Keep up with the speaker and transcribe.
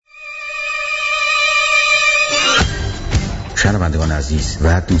شنوندگان عزیز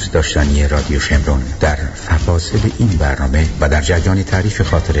و دوست داشتنی رادیو شمرون، در فواصل این برنامه و در جریان تعریف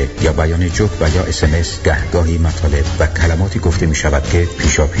خاطره یا بیان جوک و یا SMS گهگاهی مطالب و کلماتی گفته می شود که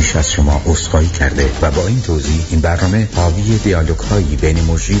پیشاپیش از شما عذرخواهی کرده و با این توضیح این برنامه حاوی دیالوگ هایی بین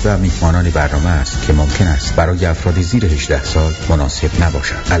مجری و میهمانان برنامه است که ممکن است برای افراد زیر 18 سال مناسب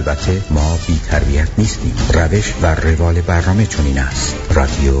نباشد. البته ما بی تربیت نیستیم. روش و روال برنامه چنین است.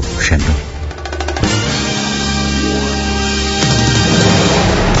 رادیو شمرون.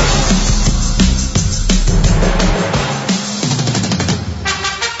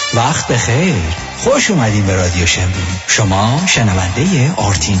 وقت بخیر، خوش اومدین به رادیو شمرون. شما شنونده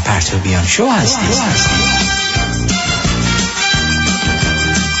آرتین پرتویان شو هستید.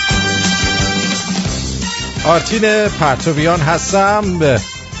 آرتین پرتویان هستم.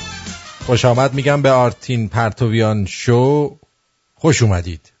 خوش آمد میگم به آرتین پرتویان شو. خوش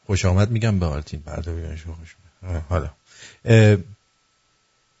اومدید. خوش آمد میگم به آرتین پرتویان شو. خوش اومد. حالا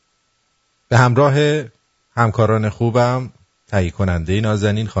به همراه همکاران خوبم، تهیه کننده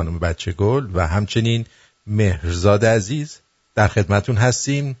نازنین خانم بچه گل و همچنین مهرزاد عزیز در خدمتون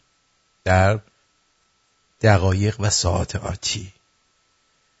هستیم در دقایق و ساعت آتی.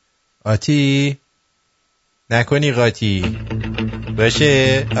 آتی نکنی قاطی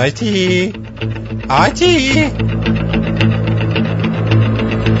باشه. آتی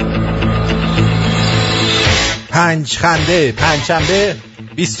پنجشنبه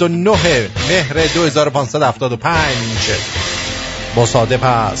 29 مهر 2575 مصادف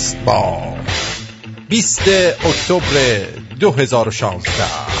است با 20 اکتبر 2016.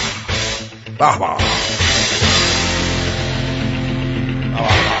 بابا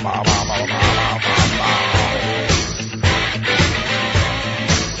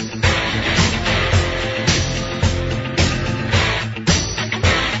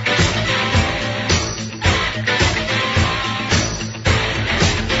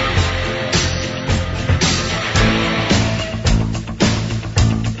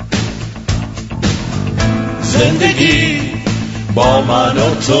زندگی با من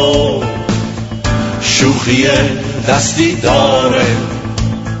و تو شوخی دستی داره،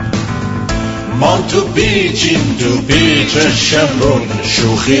 ما تو بیچیم تو بیچ شمرون،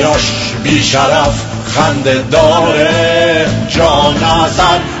 شوخیاش بیشرف خنده داره. جا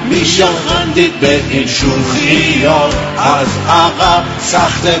نزن میشه خندید به این شوخیا، از عقب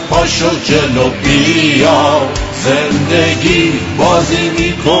سخت پاشو جلو بیا. زندگی بازی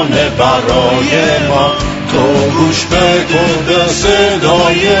میکنه برای ما، تو گوش بکن به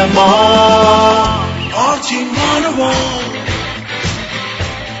صدای ما. آرتین مانوان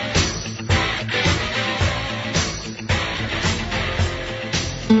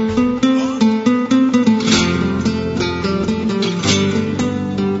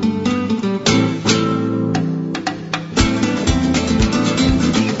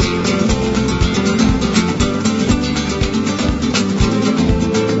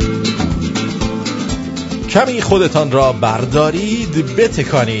کمی خودتان را بردارید،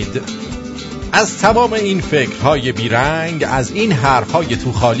 بتکانید از تمام این فکرهای بیرنگ، از این حرفهای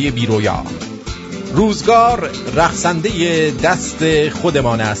توخالی بیرویا. روزگار رقصنده دست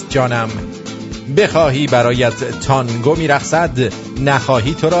خودمان است جانم، بخواهی برایت تانگو میرقصد،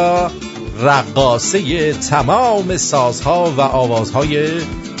 نخواهی تو را رقاصه تمام سازها و آوازهای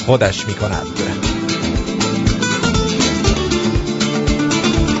خودش میکند.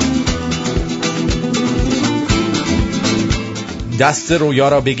 دست رویا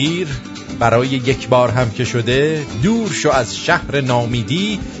را بگیر، برای یک بار هم که شده دور شو از شهر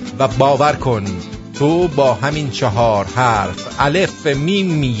نامیدی و باور کن تو با همین 4 حرف الف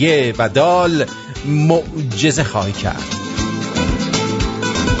میم یه و دال معجزه خواهی کرد.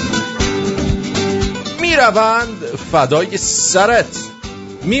 میروند فدای سرت،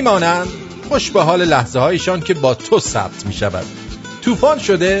 میمانند خوش به حال لحظه هایشان که با تو ثبت می شود. طوفان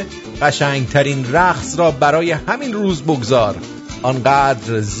شده قشنگترین رقص را برای همین روز بگذار،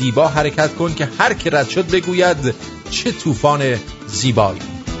 آنقدر زیبا حرکت کن که هر که رد شد بگوید چه طوفان زیبایی.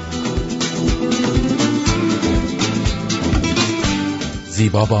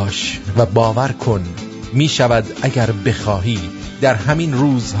 زیبا باش و باور کن می شود اگر بخواهی در همین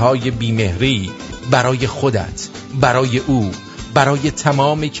روزهای بیمهری برای خودت، برای او، برای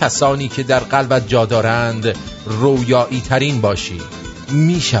تمام کسانی که در قلبت جا دارند رویایی ترین باشی.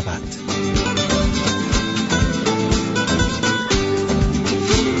 می شود.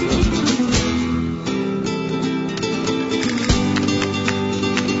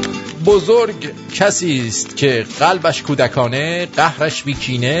 بزرگ کسی است که قلبش کودکانه، قهرش بی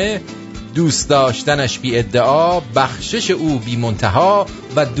کینه، دوست داشتنش بی ادعا، بخشش او بی منتها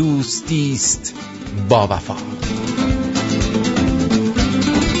و دوستی است با وفا.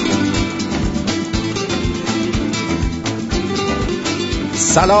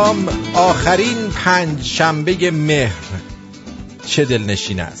 سلام. آخرین پنجشنبه مهر چه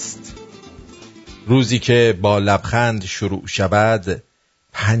دلنشین است، روزی که با لبخند شروع شود.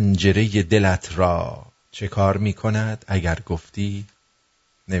 پنجره دلت را چه کار می کند اگر گفتی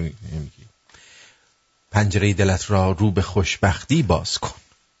نمیگی. پنجره دلت را رو به خوشبختی باز کن،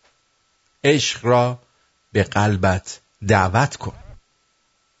 عشق را به قلبت دعوت کن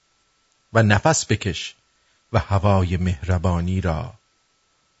و نفس بکش و هوای مهربانی را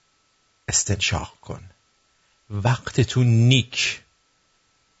استنشاق کن. وقت تو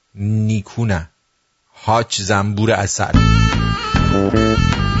نیکونه هاچ زنبور اثر.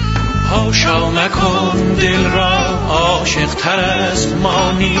 هاشا مکن دل را عاشق تر از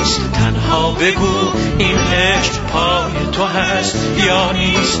ما نیست، تنها بگو این عشق پای تو هست یا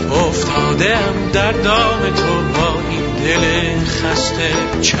نیست. افتادم در دام تو با این دل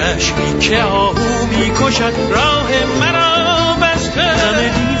خسته، چشمی که آهو میکشد راه مرا بسته. غم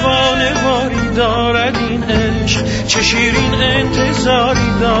دیوانه واری دارد این عشق، چه شیرین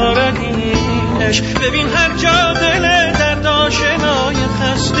انتظاری دارد این عشق. ببین هر جا دل درد آشنای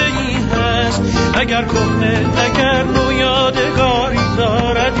خسته ای هست، اگر کهنه اگر نو یادگاری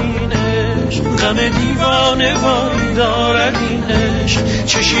دارد این عشق. غم دیوانه واری دارد این عشق،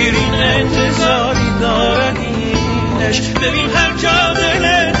 چه شیرین انتظاری دارد این عشق. ببین هر جا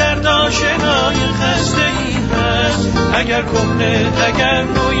دل درد آشنای خسته ای هست، اگر کهنه اگر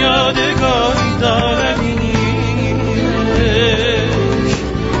نو یادگاری دارد این عشق.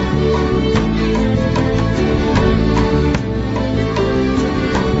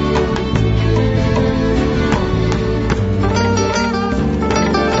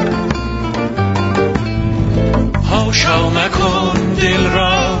 هاشا مکن دل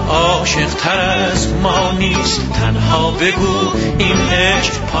را عاشق تر از ما نیست، تنها بگو این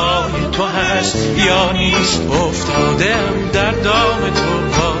عشق پای تو هست یا نیست. افتادم در دام تو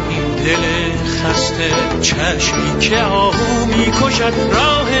با این دل خسته، چشمی که آهو میکشد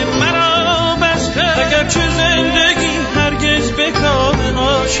راه مرا بسته. اگرچه زندگی هرگز به کام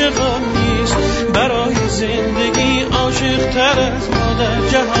عاشقان نیست، برای زندگی عاشق تر از ما در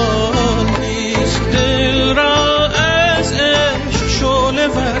جهان نیست. دل را از عشق شعله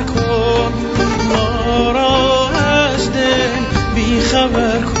ور کن، ما را از دل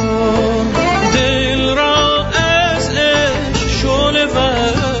بیخبر کن. دل را از عشق شعله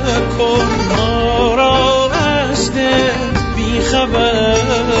ور کن، ما را از دل بیخبر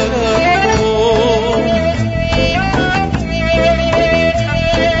کن.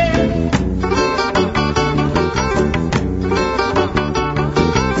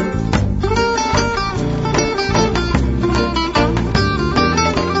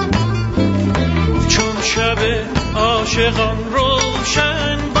 عاشقان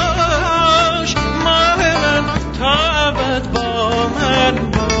روشن باش، ماه من تا ابد با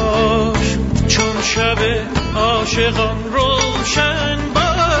من باش. چون شب عاشقان روشن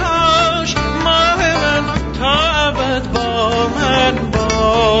باش، ماه من تا ابد با من باش.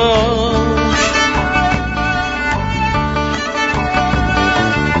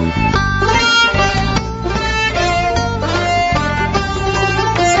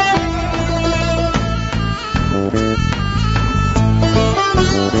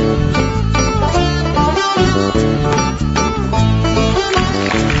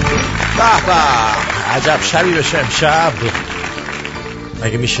 عجب شبی بشه امشب.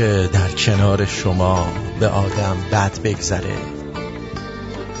 مگه میشه در کنار شما به آدم بد بگذره؟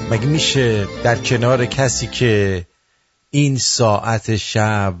 مگه میشه در کنار کسی که این ساعت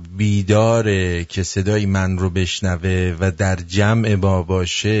شب بیداره که صدای من رو بشنوه و در جمع با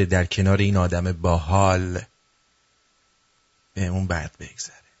باشه، در کنار این آدم باحال به اون بد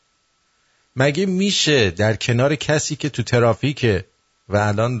بگذره؟ مگه میشه در کنار کسی که تو ترافیکه و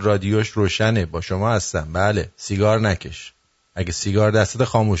الان رادیوش روشنه، با شما هستم، بله، سیگار نکش، اگه سیگار دستت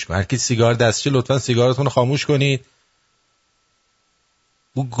خاموش کن، هر کی سیگار دستشه لطفا سیگارتون رو خاموش کنید.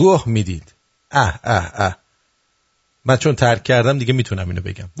 بو گوه میدید. من چون ترک کردم دیگه میتونم اینو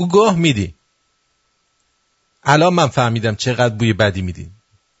بگم، بو گوه میدی. الان من فهمیدم چقدر بوی بدی میدین.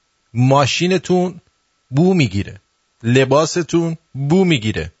 ماشینتون بو میگیره، لباستون بو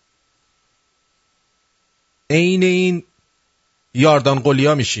میگیره. این یاردان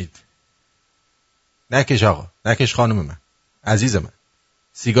قلیا میشید. نکش آقا، نکش خانم من، عزیز من.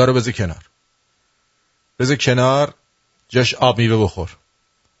 سیگارو بذار کنار، جاش آب میوه بخور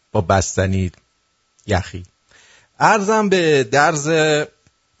با بستنی یخی. عرضم به درز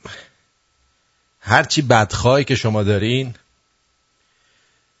هرچی بدخواهی که شما دارین.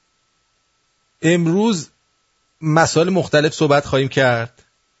 امروز مسائل مختلف صحبت خواهیم کرد،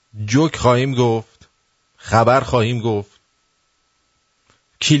 جوک خواهیم گفت، خبر خواهیم گفت،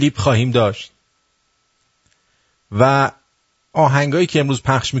 کلیپ خواهیم داشت و آهنگایی که امروز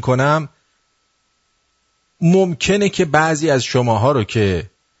پخش میکنم ممکنه که بعضی از شماها رو که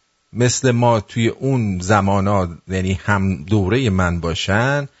مثل ما توی اون زمانا یعنی هم دوره من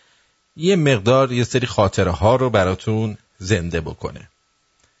باشن یه مقدار یه سری خاطره ها رو براتون زنده بکنه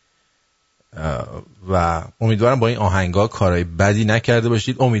و امیدوارم با این آهنگا کارهای بدی نکرده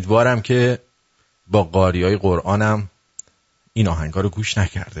باشید. امیدوارم که با قاریای قرآنم این آهنگا رو گوش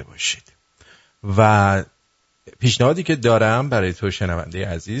نکرده باشید. و پیشنهادی که دارم برای تو شنونده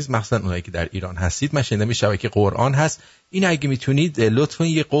عزیز، مخصوصا اونایی که در ایران هستید، من شنیدم شبکه قرآن هست، این اگه میتونید لطفاً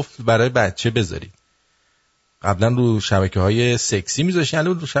یه قفل برای بچه بذارید. قبلا رو شبکه‌های سکسی میذاشتن،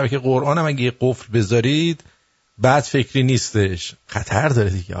 الان رو شبکه قرآن هم اگه یه قفل بذارید بعد فکری نیستش، خطر داره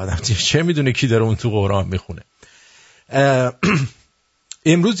دیگه. آدم چه میدونه کی داره اون تو قرآن میخونه.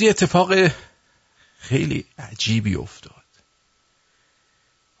 امروز یه اتفاق خیلی عجیبی افتاد.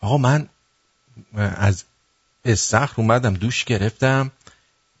 آقا من از استخر اومدم دوش گرفتم،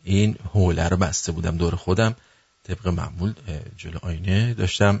 این حوله رو بسته بودم دور خودم، طبق معمول جلو آینه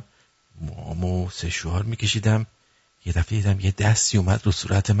داشتم موامو سشوار میکشیدم. یه دفعه دیدم یه دستی اومد رو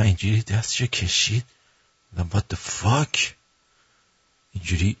صورت من، اینجوری دستشو کشید. what the fuck،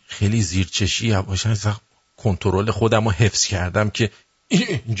 اینجوری خیلی زیرچشی باشم، کنترل خودم رو حفظ کردم که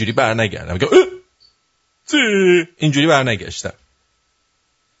اینجوری برنگردم، اینجوری برنگشتم،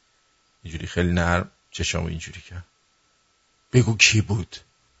 اینجوری خیلی نرم چشامو اینجوری کرد. بگو کی بود؟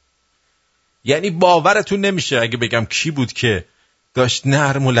 یعنی باورتون نمیشه اگه بگم کی بود که داشت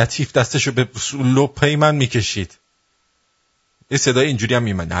نرم و لطیف دستشو به لپای من میکشید. یه صدای اینجوری هم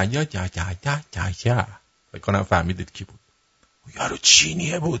میمد، یا بکنم فهمیدید کی بود. یارو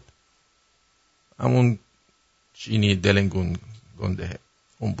چینیه بود، همون چینی دلنگون گنده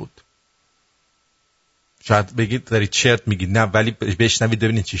اون بود. شاید بگید داری چرت میگید، نه ولی بشنوید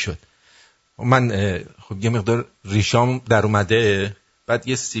ببینید چی شد. من خب یه مقدار ریشام در اومده، بعد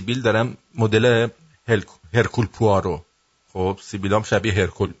یه سیبیل دارم مدل هرکول پوارو. خب سیبیلام شبیه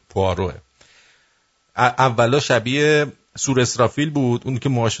هرکول پواروه. اولا شبیه سور اسرافیل بود، اون که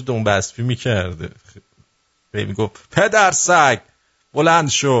موهاشو اون بسفی میکرده، میگفت پدر سگ بلند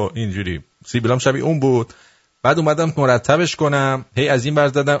شو، اینجوری. سیبیلام شبیه اون بود. بعد اومدم مرتبش کنم، هی از این ور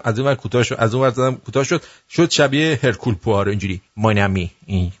زدم از اون ور کوتاه شد، از اون ور زدم کوتاه شد شبیه هرکول پوارو، اینجوری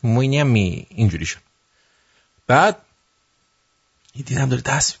ماینامی اینجوری شد. بعد دیدم داره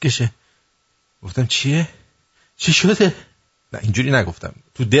دست میکشه، گفتم چیه؟ چی شده؟ نه اینجوری نگفتم،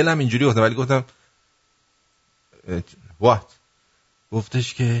 تو دلم اینجوری گفتم، ولی گفتم what؟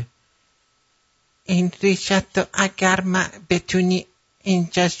 گفتش که این ریشت رو اگر بتونی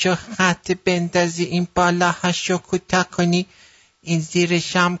اینجا شو خط بندازی، این بالاهاشو کوتاه کنی، این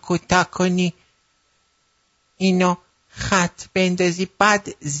زیرش هم کوتاه کنی، اینو خط بندازی، بعد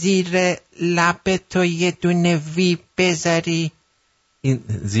زیر لب تو یه دونه وی بذاری. این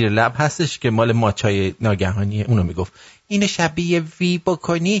زیر لب هستش که مال ماچای ناگهانیه، اونو میگفت. اینو شبیه وی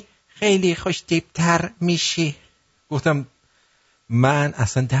بکنی خیلی خوشتیبتر میشی. گفتم من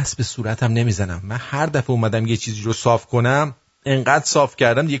اصلا دست به صورتم نمیزنم، من هر دفعه اومدم یه چیزی رو صاف کنم انقدر صاف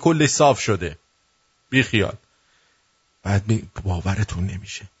کردم یه کلی صاف شده، بی خیال. بعد باورتون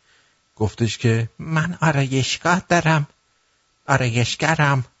نمیشه گفتش که من آرایشگاه دارم،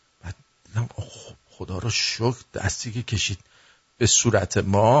 آرایشگرم. بعد دیدم خدا رو شکر دستی که کشید به صورت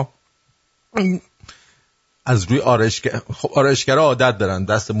ما از روی آرایشگرها عادت دارن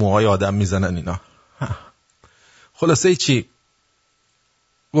دست موهای آدم میزنن اینا. خلاصه چی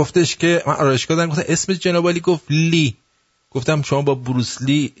گفتش که من آرایشگاه دارم. گفتم اسم جناب عالی؟ گفت لی. گفتم شما با بروس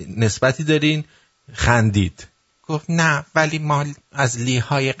لی نسبتی دارین؟ خندید. گفت نه ولی ما از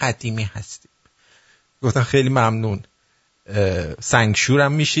لیهای قدیمی هستیم. گفتم خیلی ممنون،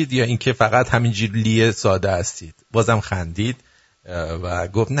 سنگشورم میشید یا اینکه فقط همینجور لی ساده هستید؟ بازم خندید و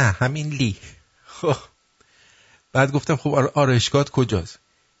گفت نه همین لی. خب بعد گفتم خب آرایشگاه کجاست؟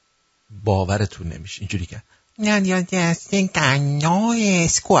 باورتون نمیشه اینجوری کرد، نه دستین کنای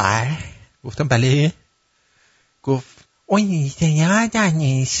اسکوار. گفتم بله. گفت اون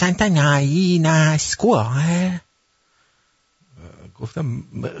یادنی سنتنایی نه اسکوار. گفتم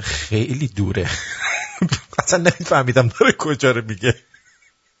خیلی دوره. اصلا نمیفهمیدم داره کجا رو میگه.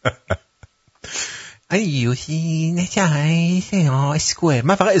 ایوشی نچای اسکوار.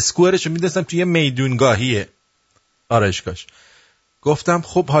 من فقط اسکوارشو میدستم توی یه میدونگاهیه آرایشگاهش. گفتم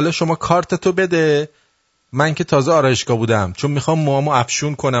خب حالا شما کارتتو بده، من که تازه آرایشگاه بودم، چون میخوام موامو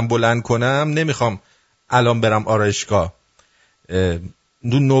افشون کنم بلند کنم، نمیخوام الان برم آرایشگاه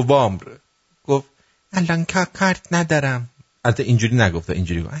دو نوامبر. گفت الان که کارت ندارم. البته اینجوری نگفته،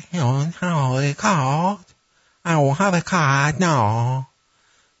 اینجوری گفت I don't have a card. I don't have a card now.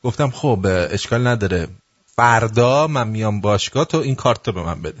 گفتم خب اشکال نداره، فردا من میام باشگاه، تو این کارت رو به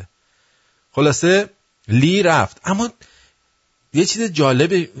من بده. خلاصه لی رفت. اما یه چیز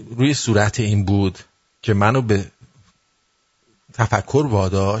جالب روی صورت این بود که منو به تفکر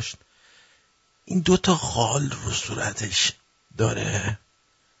واداشت. این 2 خال رو صورتش داره،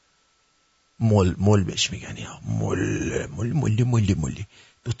 مل بهش میگن، یا ملی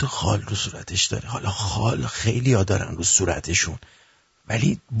 2 خال رو صورتش داره. حالا خال خیلی ها دارن رو صورتشون،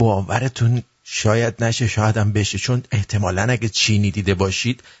 ولی باورتون شاید نشه، شاید هم بشه، چون احتمالاً اگه چینی دیده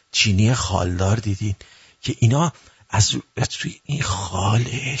باشید، چینی خالدار دیدین که اینا از توی این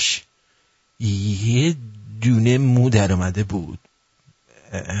خالش یه دونه مو در اومده بود.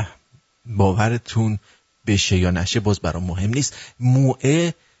 باورتون بشه یا نشه باز برام مهم نیست.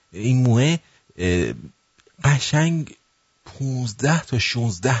 این موه قشنگ 15 تا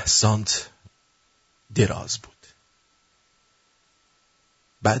 16 سانت دراز بود.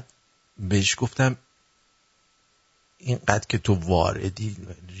 بعد بهش گفتم اینقدر که تو واردی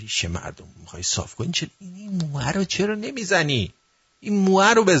ریشه مردم میخوای صاف کنی، چرا این موه رو چرا نمیزنی؟ این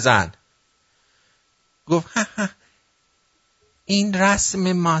موه رو بزن. گفت این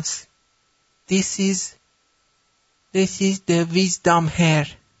رسم ماست. This is the wisdom hair.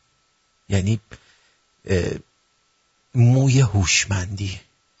 یعنی موی هوشمندی،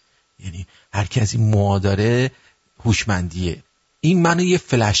 یعنی هر کی از این موها داره هوشمندیه. این منو یه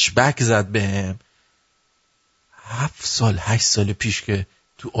فلش بک زد بهم 8 سال پیش که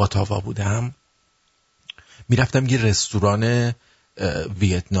تو اتاوا بودم، میرفتم یه رستوران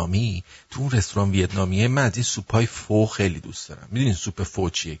ویتنامی. تو اون رستوران ویتنامیه من از این سوپای فو خیلی دوست دارم. میدونین سوپ فو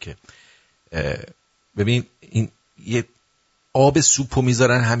چیه؟ که ببین این یه آب سوپو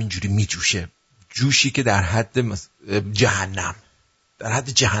میذارن همینجوری میجوشه، جوشی که در حد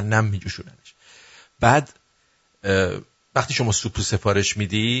جهنم میجوشوننش. بعد وقتی شما سوپو سفارش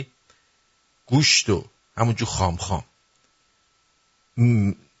میدی، گوشتو همونجور خام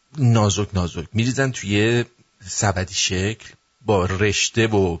نازک میریزن توی سبدی شکل با رشته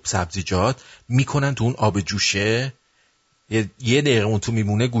و سبزیجات، میکنن تو اون آب جوشه. یه دقیقه اون تو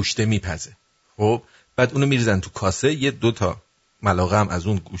میمونه، گوشته میپزه. خب بعد اونو میریزن تو کاسه، یه 2 تا ملاقه هم از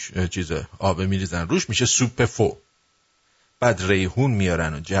اون آب میریزن روش، میشه سوپ فو. بعد ریحون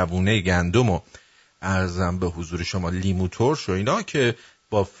میارن و جوونه گندم و ارزم به حضور شما لیمو ترش و اینا که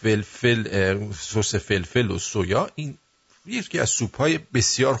با فلفل، سس فلفل و سویا. این یکی از سوپ‌های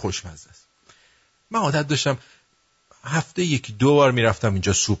بسیار خوشمزه است. من عادت داشتم هفته 1-2 بار میرفتم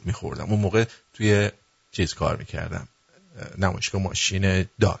اینجا سوپ میخوردم. اون موقع توی چیز کار میکردم، نمایشگاه ماشین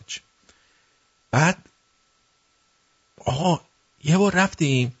داج. بعد یه بار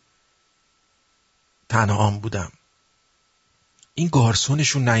رفتیم، تنها هم بودم، این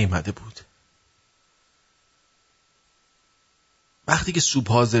گارسونشون نیومده بود. وقتی که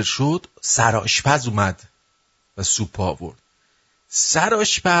سوپ حاضر شد، سرآشپز اومد و سوپ آورد.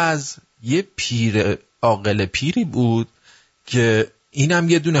 سرآشپز یه پیر عاقل پیری بود که اینم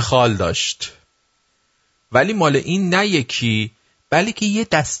یه دونه خال داشت، ولی مال این نه یکی، بلکه یه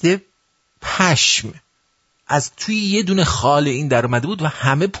دسته پشم از توی یه دونه خال این در اومده بود و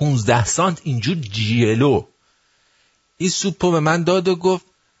همه 15 سانت اینجور جلو. این سوپو به من داد و گفت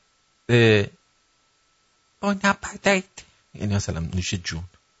با نپدید، یعنی مثلا نوش جون.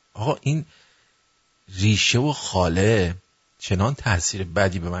 آقا این ریشه و خاله چنان تاثیر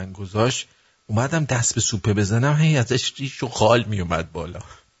بدی به من گذاشت، اومدم دست به سوپه بزنم، هی ازش ریش و خال می اومد بالا.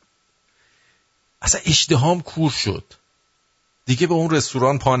 اصلا اشتهام کور شد، دیگه به اون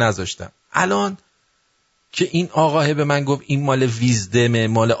رستوران پا نذاشتم. الان که این آقاه به من گفت این مال ویزدمه،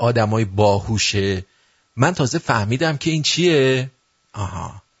 مال آدمای باهوشه، من تازه فهمیدم که این چیه.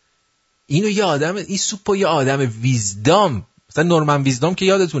 اینو یه آدم، این سوپو یه آدم ویزدام، مثلا نورمن ویزدام که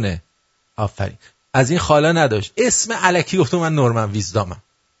یادتونه، آفرین، از این خالا نداشت، اسم الکی گفتم من نورمن ویزدامم،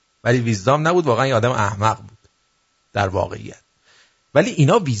 ولی ویزدام نبود، واقعا یه آدم احمق بود در واقعیت. ولی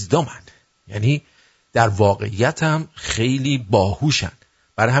اینا ویزدامن، یعنی در واقعیت هم خیلی باهوشن.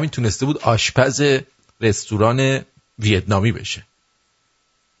 برای همین تونسته بود آشپز رستوران ویتنامی بشه.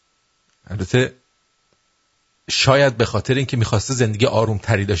 البته شاید به خاطر اینکه میخواسته زندگی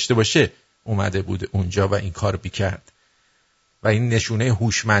آرومتری داشته باشه اومده بود اونجا و این کار بیکرد و این نشونه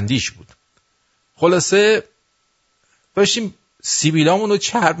هوشمندیش بود. خلاصه داشتیم سیبیلامون رو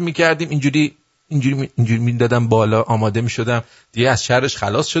چرب میکردیم، اینجوری میدادم بالا، آماده میشدم دیگه، از شرش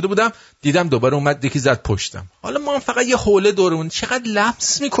خلاص شده بودم، دیدم دوباره اومد یکی زد پشتم. حالا ما فقط یه حوله دورمون، چقدر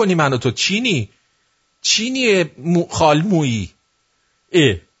لمس میکنی منو تو، چینی خالمویی.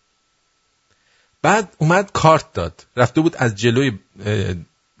 بعد اومد کارت داد، رفته بود از جلوی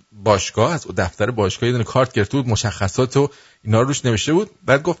باشگاه، از دفتر باشگاه یه دونه کارت گرفته بود، مشخصات و اینا روش نوشته بود.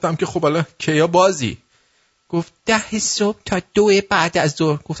 بعد گفتم که خب حالا کیا بازی؟ گفت 10 صبح تا 2 بعد از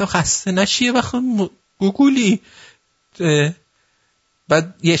ظهر. گفتم خسته نشی بخوام گوگلی.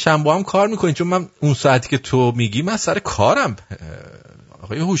 بعد یه شنبه هم کار میکنی؟ چون من اون ساعتی که تو میگی من سر کارم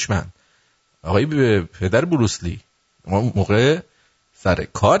آقای هوشمند، آقای پدر بروسلی، ما موقع سر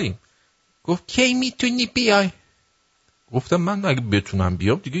کاریم. گفت کی میتونی بیای؟ گفتم من اگه بتونم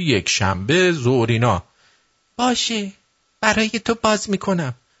بیام دیگه یک شنبه ظهرینا باشه برای تو باز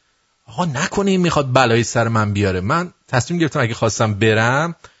میکنم. آقا نکنه این میخواد بلایی سر من بیاره. من تصمیم گرفتم اگه خواستم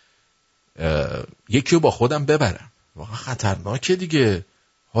برم یکی رو با خودم ببرم. واقعا خطرناکه دیگه.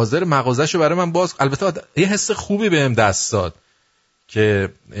 حاضر مغازه‌شو برای من باز. البته یه حس خوبی بهم دست داد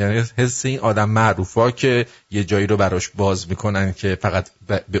که یعنی حس این آدم معروفا که یه جایی رو براش باز میکنن که فقط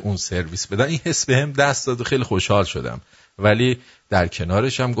به اون سرویس بدن، این حس بهم دست داد و خیلی خوشحال شدم. ولی در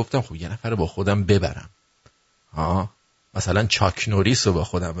کنارش هم گفتم خب یه نفر با خودم ببرم. مثلا چاک نوریس رو با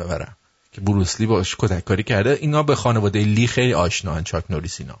خودم ببرم که بروسلی باش کتککاری کرده. اینا به خانواده لی خیلی آشنان، چاک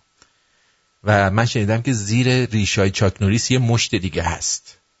نوریس اینا. و من شنیدم که زیر ریشای چاک نوریس یه مشت دیگه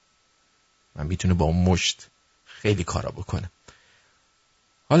هست. من میتونه با اون مشت خیلی کارا بکنه.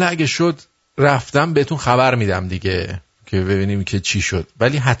 حالا اگه شد رفتم بهتون خبر میدم دیگه که ببینیم که چی شد.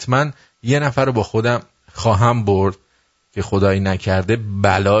 ولی حتما یه نفر رو با خودم خواهم برد که خدایی نکرده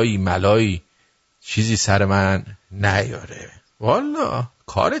بلایی ملایی چیزی سر من نیاره. والا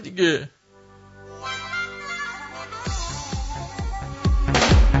کار دیگه.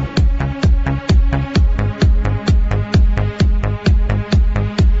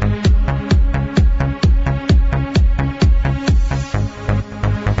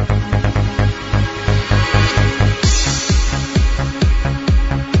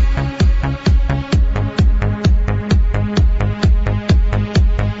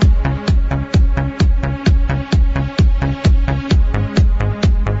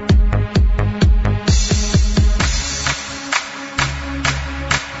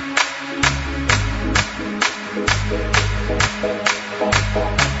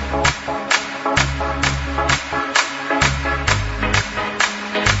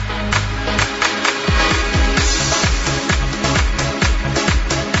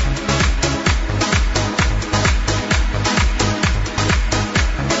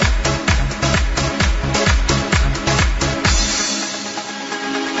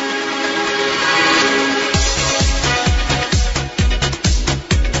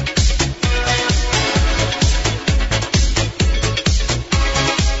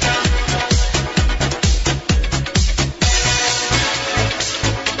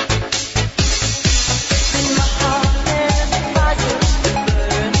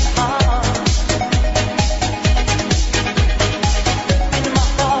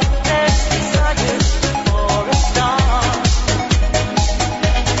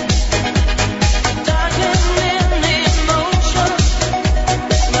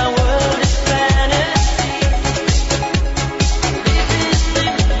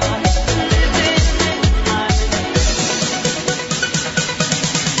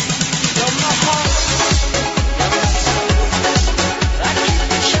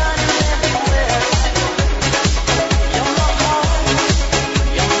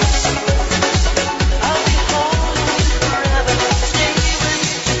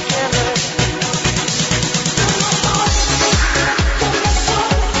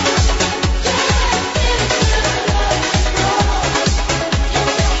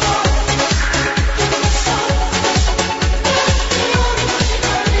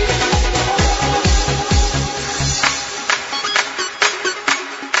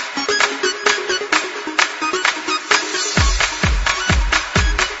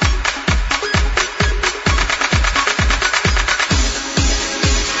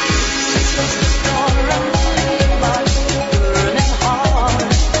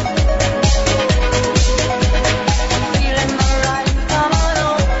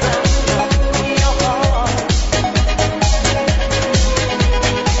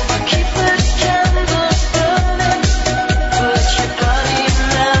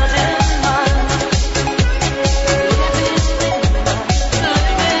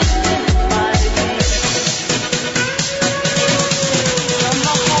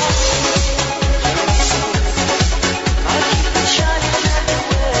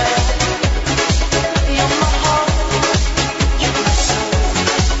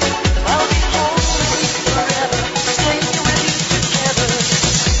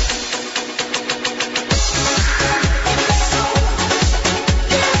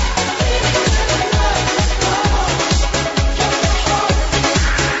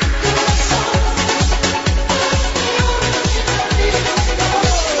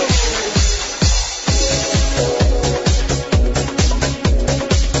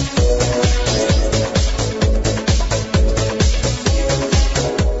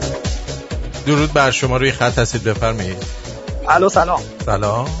 درود بر شما، روی خط هستید، بفرمایید. الو سلام.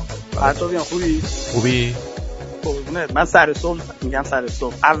 سلام. پرتابیان خوبی؟ قربونت. من سر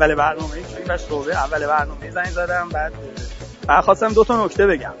صبح اول برنامه اول برنامه زنگ زدم، بعد خواستم 2 نکته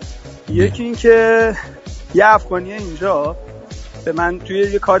بگم. یکی این که یه افغانی اینجا به من توی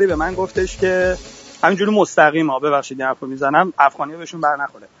یه کاری به من گفتش که همینجوری مستقیما، ببخشید این حرفو میزنم، افغانی بهشون بر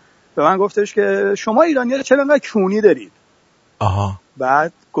نخوره، به من گفتش که شما ایرانی‌ها چرا انقدر کونی دارید؟ آها.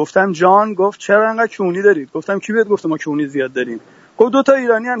 بعد گفتم جان، گفت چرا انقدر کونی دارید؟ گفتم کی بهت گفت ما کونی زیاد داریم؟ گفت 2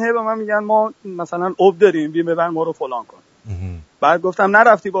 ایرانی ان هی به من میگن ما مثلا اب داریم، بیا ببر ما رو فلان کن. بعد گفتم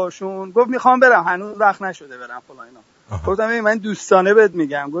نرفتی باشون؟ گفت میخوام برم، هنوز وقت نشده برم فلان اینا. گفتم من دوستانه بهت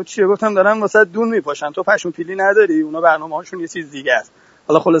میگم. گفت چیه؟ گفتم دارن واسه دون میپاشن، تو پشم پیلی نداری، اونا برنامه‌هاشون یه چیز دیگه است.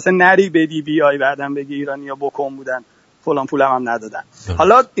 حالا خلاصه نری بدی بیای بعدم بگی ایرانی‌ها بکن بودن، فلان پولم هم ندادن.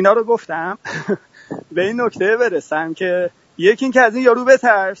 حالا اینا رو گفتم به این نکته برسم که یکی این که از این یارو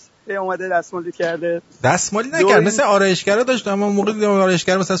بترس، اومده دستمالی کرده. دستمالی نکرد، مثل آرایشگرا داشت، اما موقع دیدم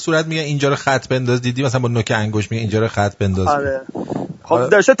آرایشگر مثلا صورت میگه اینجا رو خط بنداز، دیدی مثلا با نوک انگشت میگه اینجا رو خط بنداز. آره. خب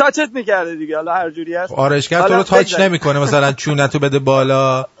داشته تاچت میکرده دیگه، حالا هر جوری هست. آرایشگر تو رو تاچ نمیکنه، مثلا چونتو بده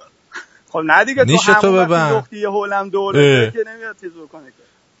بالا. خب نه دیگه، تو ببن وقتی یه هولم دوره که نمیاد چیز بکنه که.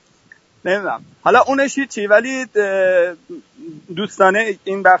 نمیدونم. حالا اونش چی، ولی دوستانه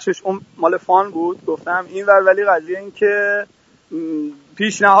این بخشش اون مال فان بود، گفتم اینور، ولی قضیه این که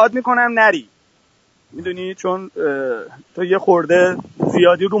پیشنهاد میکنم نری، میدونی، چون تو یه خورده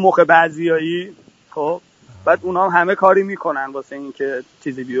زیادی رو مخ بعضیایی، خب بعد اونا همه کاری میکنن واسه این که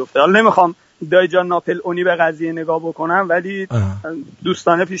چیزی بیفته. حالا نمیخوام دای جان ناپل اونی به قضیه نگاه بکنم، ولی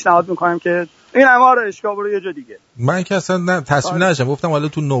دوستانه پیشنهاد میکنم که این همه رو اشکا برو یه جا دیگه. من که اصلا تصمیم نداشتم، گفتم حالا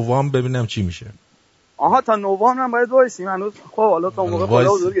تو نوامبر ببینم چی میشه. آها تا نوامبر هم باید وایسیم هنوز. خب حالا تا موقع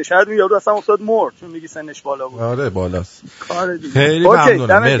خدا بزرگه، شاید اون یارو اصلا افتاد مرد چون میگی سنش بالا بود. آره بالاست. کار دیگه. خیلی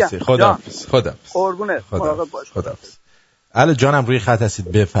ممنونم، مرسی. خداحافظ. قربونت. مراقب باش. خداحافظ. الو جانم روی خط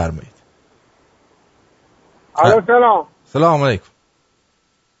هستید، بفرمایید. الو سلام. سلام علیکم.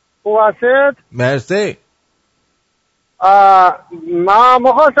 خوب هستید؟ مرسی. من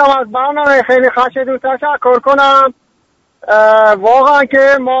می‌خواستم از برنامه خیلی خشن تشکر کنم. واقعا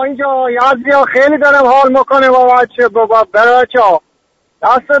که ما اینجا یزدی‌ها خیلی دارم حال میکنه با بچه‌ها.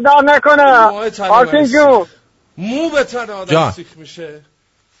 دست در نکنه. آرتین جون مو به تن آدم سیخ میشه.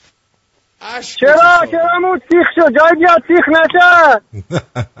 چرا مو سیخ شد؟ جای دیگه سیخ نشه.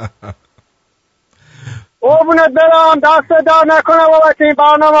 قربونت برم، دست در نکنه بابت این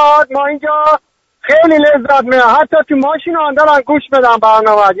برنامه. ما اینجا خیلی لذت میبرم، حتی تو ماشین هم دارن گوش بدم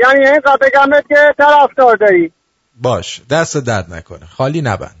برنامه. یعنی اینقدر بگمت که طرفدار داری. باش، دست درد نکنه، خالی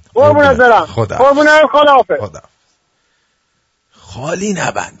نبند. قربونت برم. قربونت، خداحافظ. خالی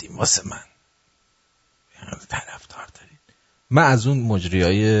نبندیم واسه من. طرفدار دارین. من از اون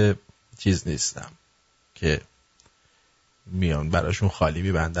مجریای چیز نیستم که میان براشون خالی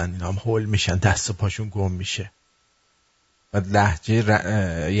میبندن، اینا هم هول میشن، دست و پاشون گم میشه. و لهجه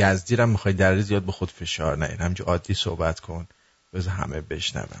یزدی رو میخوای در زیاد به خود فشار نه، همینجور عادی صحبت کن بذار همه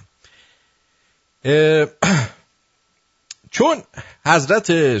بشنون. چون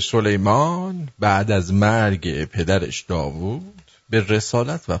حضرت سلیمان بعد از مرگ پدرش داوود به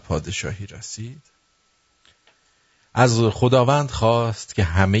رسالت و پادشاهی رسید، از خداوند خواست که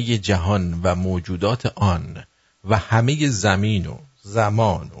همه جهان و موجودات آن و همه زمین و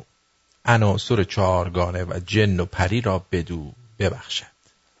زمان و عناصر 4گانه و جن و پری را بدو ببخشد.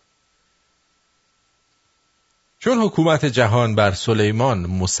 چون حکومت جهان بر سلیمان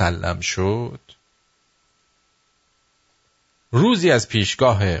مسلم شد، روزی از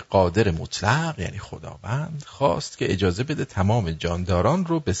پیشگاه قادر مطلق یعنی خداوند خواست که اجازه بده تمام جانداران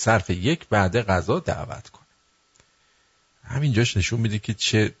رو به صرف یک وعده غذا دعوت کنه. همینجاش نشون میده که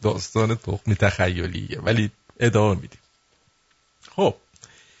چه داستان تخمی تخیلیه، ولی ادامه میدیم. خب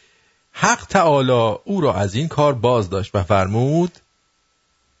حق تعالی او را از این کار باز داشت و فرمود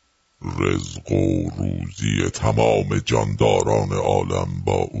رزق و روزی تمام جانداران عالم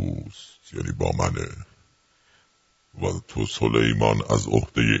با اوست، یعنی با منه، و تو سلیمان از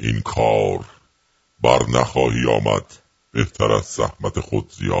عهده این کار بر نخواهی آمد، بهتر از زحمت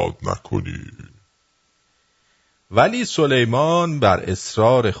خود زیاد نکنی. ولی سلیمان بر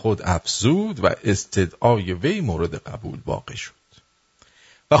اصرار خود افزود و استدعای وی مورد قبول واقع شد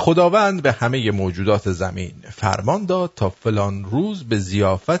و خداوند به همه موجودات زمین فرمان داد تا فلان روز به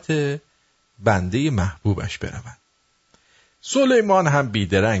ضیافت بنده محبوبش بروند. سلیمان هم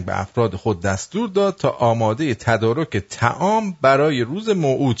بیدرنگ به افراد خود دستور داد تا آماده تدارک طعام برای روز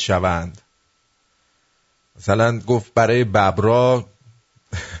موعود شوند. مثلا گفت برای ببرا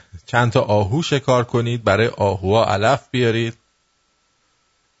چند تا آهو شکار کنید، برای آهوها علف بیارید.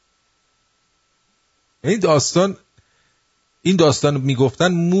 این داستان میگفتن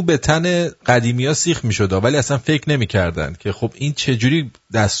مو به تن قدیمی‌ها سیخ میشد، ولی اصلا فکر نمی‌کردن که خب این چجوری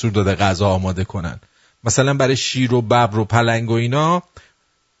دستور داده غذا آماده کنن. مثلا برای شیر و ببر و پلنگ و اینا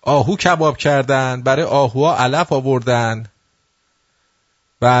آهو کباب کردن، برای آهوها علف آوردن،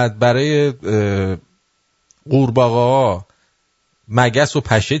 بعد برای قورباغه‌ها مگس و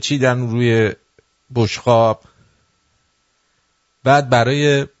پشه چیدن روی بشقاب، بعد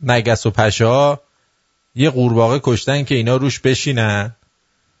برای مگس و پشه ها یه قورباغه کشتن که اینا روش بشینن،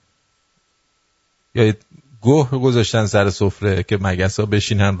 یا گوه گذاشتن سر سفره که مگس ها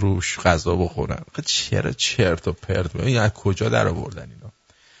بشینن روش غذا بخورن. چرا چرت و پرت، این از کجا در آوردن اینا؟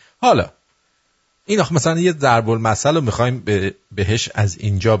 حالا این مثلا یه ضرب المثل رو میخوایم بهش از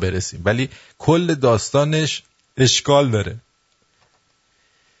اینجا برسیم، ولی کل داستانش اشکال داره.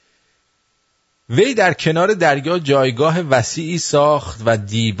 وی در کنار دریا جایگاه وسیعی ساخت و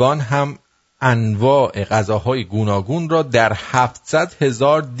دیوان هم انواع غذاهای گوناگون را در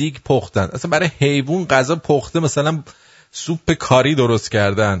 700,000 دیگ پختند. اصلا برای حیوان غذا پخته، مثلا سوپ کاری درست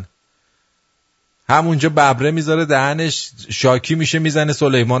کردن، همونجا ببره میذاره دهنش، شاکی میشه میزنه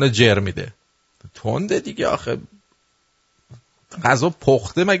سلیمان جر میده. تنده دیگه آخه، غذا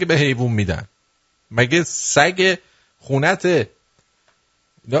پخته مگه به حیوان میدن؟ مگه سگ خونته؟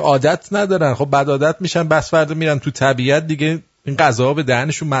 عادت ندارن، خب بد عادت میشن، بس فردا میرن تو طبیعت دیگه این غذاها به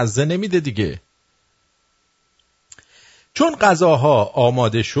دهنشون مزه نمیده دیگه. چون غذاها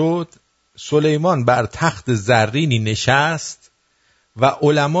آماده شد، سلیمان بر تخت زرینی نشست و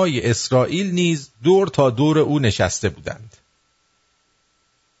علمای اسرائیل نیز دور تا دور او نشسته بودند.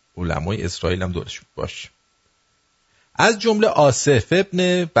 علمای اسرائیل هم دورش باش، از جمله آصف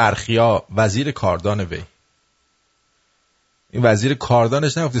ابن برخیا وزیر کاردان وی. این وزیر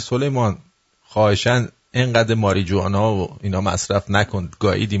کاردانش نگفتی سلیمان خواهشاً اینقدر ماریجوانا و اینا مصرف نکن،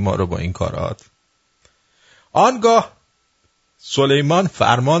 گاییدی ما رو با این کارات. آنگاه سلیمان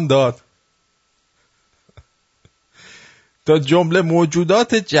فرمان داد تا جمله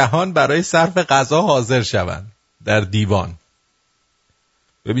موجودات جهان برای صرف غذا حاضر شوند در دیوان.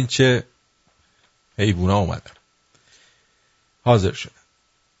 ببین چه حیوونا اومدن، حاضر شدن.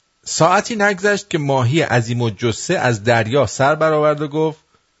 ساعتی نگذشت که ماهی عظیم الجثه از دریا سر برآورد و گفت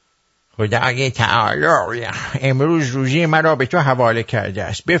خدای تعالی امروز روزی مرا به تو حواله کرده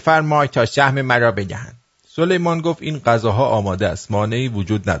است، بفرمای تا سهم مرا بدهند. سلیمان گفت این غذاها آماده است، مانعی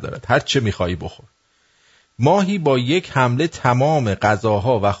وجود ندارد، هر چه می‌خوای بخور. ماهی با یک حمله تمام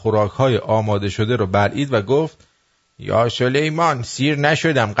غذاها و خوراک‌های آماده شده رو بلعید و گفت یا سلیمان سیر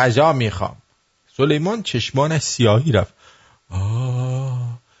نشدم، غذا می‌خوام. سلیمان چشمانش سیاهی رفت.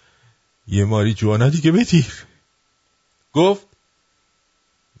 یه ماریجوانا دیگه بگیر. گفت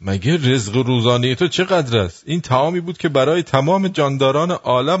مگه رزق روزانه تو چقدر است؟ این طعامی بود که برای تمام جانداران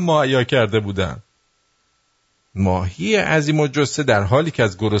عالم مهیا کرده بودند. ماهی عظیم الجثه در حالی که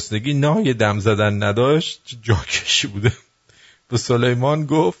از گرسنگی نای دم زدن نداشت جاکشی بوده. به سلیمان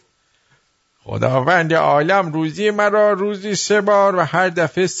گفت خداوند عالم روزی مرا روزی 3 بار و هر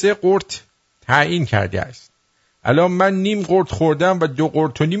دفعه 3 قرت تعیین کرده است. الان من نیم قرت خوردم و 2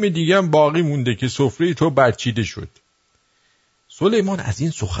 قرت و نیم دیگه هم باقی مونده که سفره تو برچیده شد. سلیمان از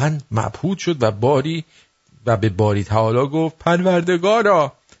این سخن مبهوت شد و به باری تعالی گفت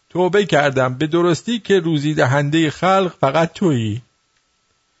پروردگارا توبه کردم، به درستی که روزی دهنده خلق فقط تویی.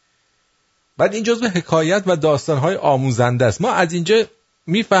 بعد این جزء حکایت و داستانهای آموزنده است. ما از اینجا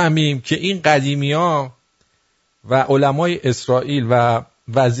میفهمیم که این قدیمی‌ها و علمای اسرائیل و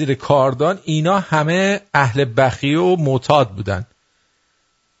وزیر کاردان اینا همه اهل بخیه و معتاد بودن.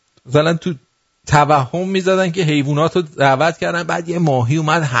 مثلا تو توهم میزدن که حیوانات رو دعوت کردن، بعد یه ماهی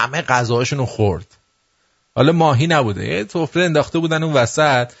اومد همه غذاشون رو خورد. حالا ماهی نبوده، یه سفره انداخته بودن اون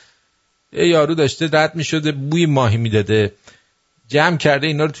وسط، یه یارو داشته رد میشده بوی ماهی میداده، جمع کرده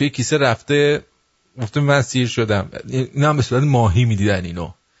اینا رو توی کیسه رفته گفته من سیر شدم. اینا هم به صورت ماهی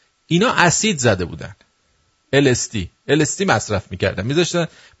میدیدن. اینا اسید زده بودن، LSD مصرف میکردن، میذاشتن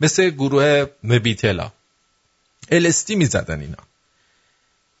مثل گروه بیتلا LSD میزدن اینا.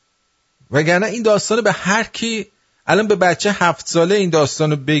 وگرنه این داستانو به هر کی الان به بچه 7 ساله این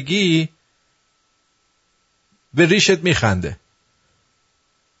داستانو بگی به ریشت میخنده.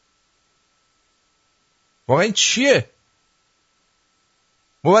 واقعا این چیه؟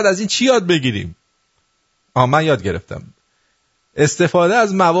 ما باید از این چی یاد بگیریم؟ من یاد گرفتم. استفاده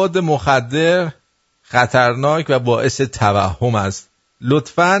از مواد مخدر خطرناک و باعث توهم است.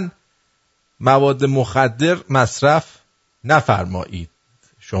 لطفاً مواد مخدر مصرف نفرمایید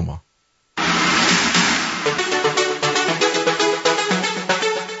شما.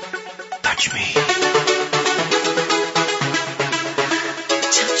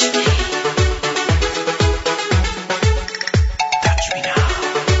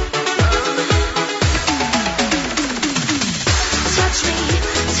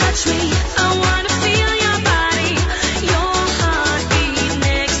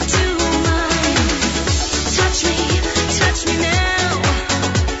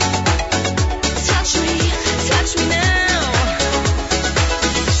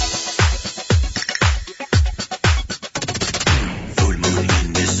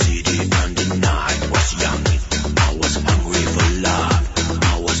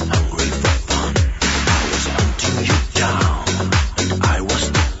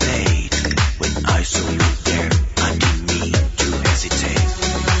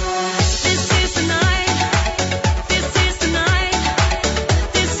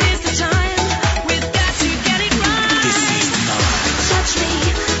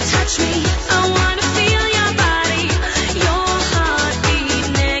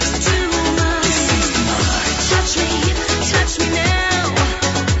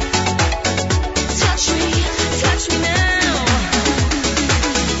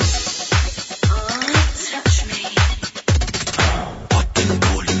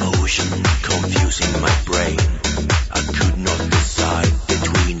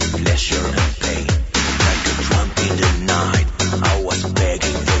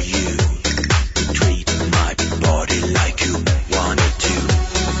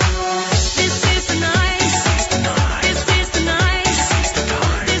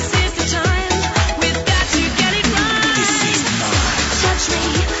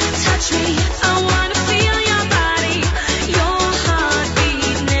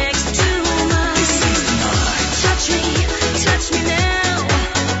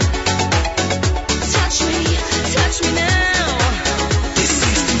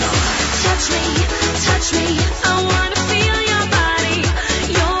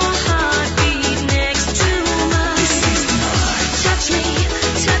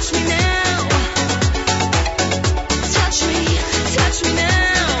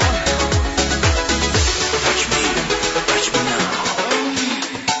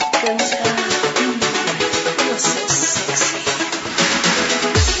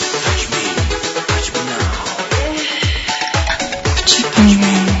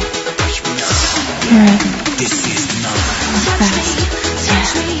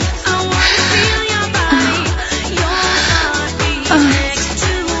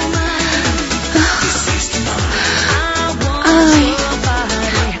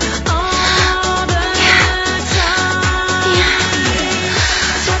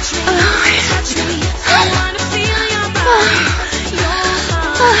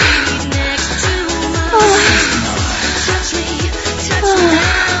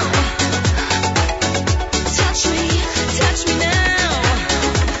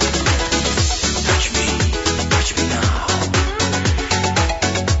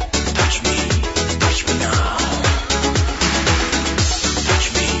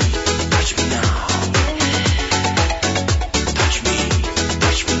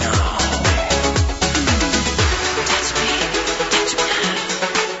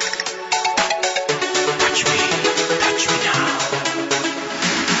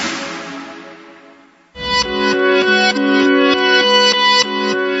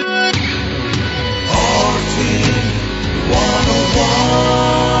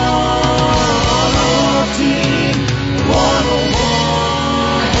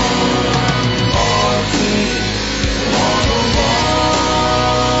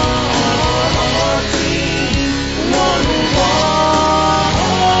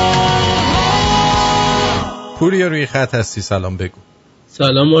 پوریا روی خط هستی، سلام بگو.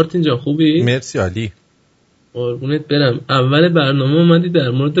 سلام آرتین جان، خوبی؟ مرسی، عالی. قربونت برم. اول برنامه اومدی در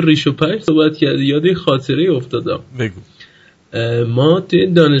مورد ریش و پش صحبت کردی، یاد یه خاطره افتادم. بگو. ما توی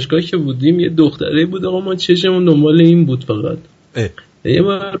دانشگاه که بودیم یه دختره بود، آقا ما چشمون دنبال این بود فقط. یه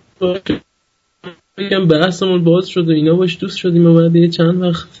بار یکم بحثمون باز شد و اینا، باش دوست شدیم و بعد یه چند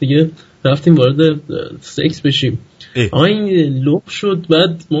وقت دیگه رفتیم وارد سکس بشیم. آقا این لوب شد،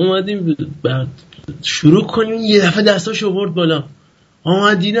 بعد ما اومدیم بعد شروع کنیم، یه دفعه دستاشو آورد بالا.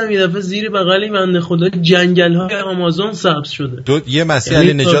 دیدم یه دفعه زیر بغل این بنده خدا جنگل‌های آمازون سبز شده. یه مسیح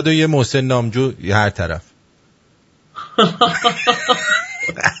علی نژاد و یه محسن نامجو هر طرف.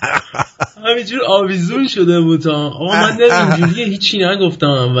 همینجور آویزون شده بود. آقا من اینجوریه هیچی نگفتم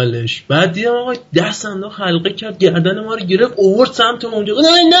اولش، بعد دیدم آقا دست انداخت حلقه کرد، گردن ما رو گرفت اوورد سمت اونجا.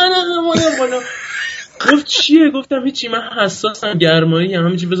 نه گفت چیه؟ گفتم هیچی، من حساسم، گرمایی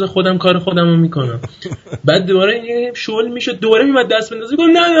همینجوری، بذار خودم کار خودمو میکنم. بعد دوباره این شغل میشد، دوباره میمد دست بندازه، گفت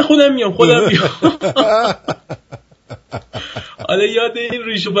نه خودم میام. حالا یاد این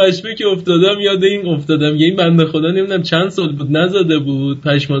ریش و پشمه که افتادم، یه این بنده خدا نمیدونم چند سال بود نزاده بود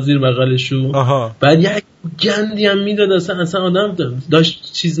پشما زیر بغلشو. بعد یک گندی هم میداد، اصلا آدم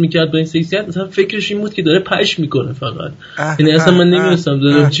داشت چیز میکرد با این سکسیت، اصلا فکرش این بود که داره پشم میکنه فقط. یعنی اصلا من نمیدونستم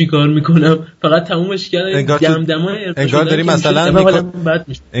دارم چی کار میکنم، فقط تمومش کردم. دمدمای انگار داری مثلا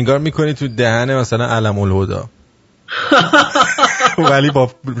انگار میکنی تو دهن مثلا علم الهدا ولی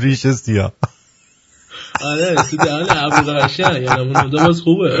با ریش سیاه. آره تو دهن ابوقرشن، یعنی اون باز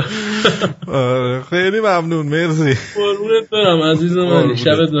خوبه. خیلی ممنون، مرسی. قربونت برم عزیز من،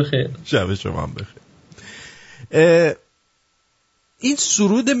 شبت بخیر. شب شما هم بخیر. این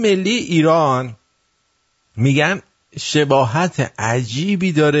سرود ملی ایران میگن شباهت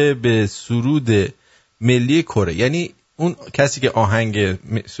عجیبی داره به سرود ملی کره. یعنی اون کسی که آهنگ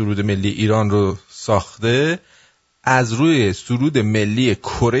سرود ملی ایران رو ساخته از روی سرود ملی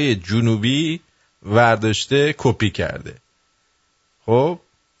کره جنوبی ورداشته کپی کرده. خب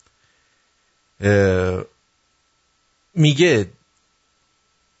میگه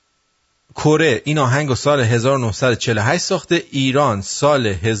کره این آهنگ سال 1948 ساخته، ایران سال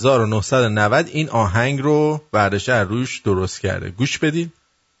 1990 این آهنگ رو برداشته از روش درست کرده. گوش بدین.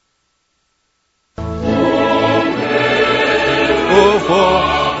 اوفو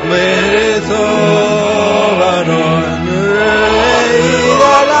مهر تو بران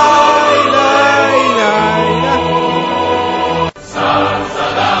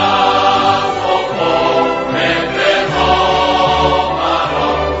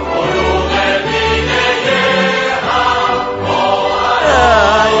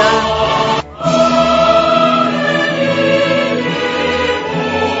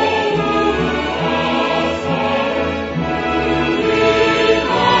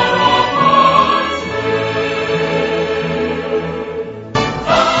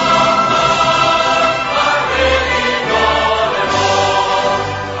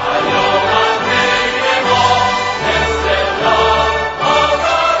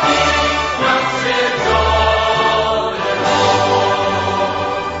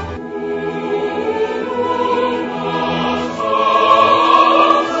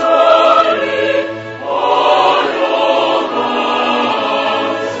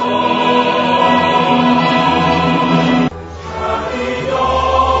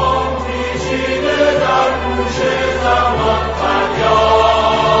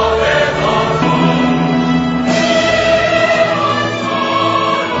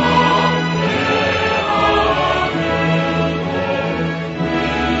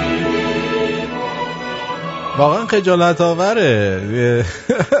واقعا خجالت آوره.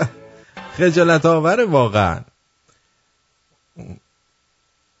 خجالت آوره واقعا.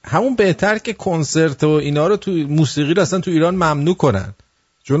 همون بهتر که کنسرت و اینا رو تو موسیقی رو اصلا تو ایران ممنوع کنن،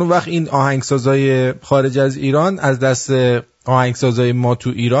 چون وقت این آهنگسازای خارج از ایران از دست آهنگسازای ما تو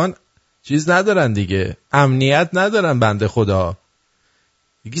ایران چیز ندارن دیگه، امنیت ندارن بنده خدا.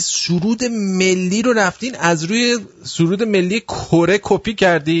 دیگه سرود ملی رو رفتین از روی سرود ملی کره کپی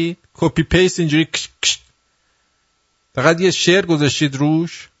کردی، کپی پیست اینجوری فقط یه شعر گذاشتید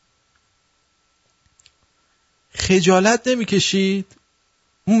روش. خجالت نمیکشید؟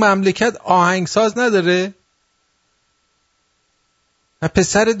 اون مملکت آهنگساز نداره؟ و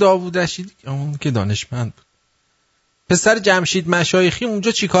پسر داوود رشیدی اون که دانشمند بود، پسر جمشید مشایخی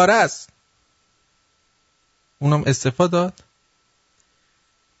اونجا چی کاره است؟ اونم استفاده داد.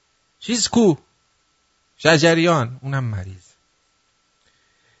 چیز کو شجریان اونم مریض.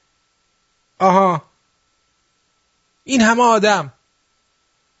 آها این همه آدم،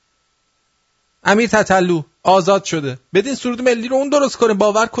 امیر تتلو آزاد شده، بدین سرود ملی رو اون درست کنه،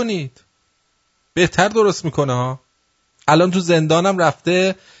 باور کنید بهتر درست میکنه ها. الان تو زندانم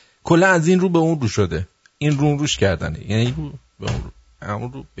رفته کلا از این رو به اون رو شده، این رو روش کردنه، یعنی رو به اون رو،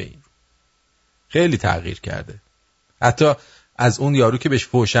 همون رو به این رو، خیلی تغییر کرده. حتی از اون یارو که بهش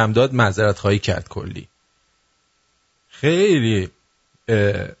فوشم داد معذرت خواهی کرد کلی. خیلی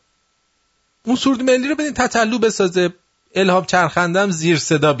اون سرود ملی رو بدین تتلو بسازه، الهام چرخندم زیر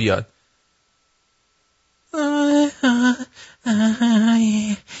صدا بیاد.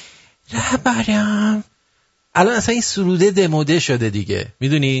 رهبرم الان اصلا این سروده دموده شده دیگه،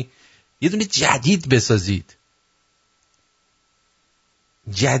 میدونی؟ یه دونه جدید بسازید،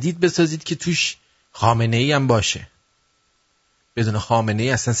 جدید بسازید که توش خامنه‌ای هم باشه. بدون خامنه‌ای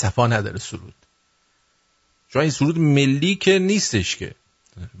اصلا صفا نداره سرود، چون این سرود ملی که نیستش که،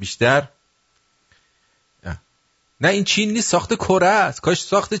 بیشتر نه این چین نیست، ساخت کره است. کاش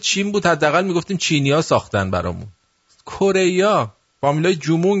ساخت چین بود، حداقل میگفتیم چینی‌ها ساختن برامون. کره‌ای‌ها فامیلای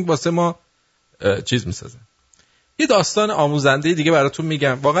جومونگ واسه ما چیز میسازن. یه داستان آموزنده دیگه براتون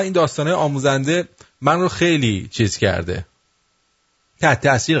میگم. واقعا این داستانه آموزنده من رو خیلی چیز کرده، تحت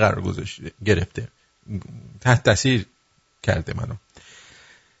تاثیر قرار گرفته، تحت تاثیر کرده منو.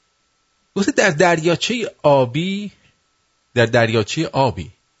 گفته در دریاچه آبی، در دریاچه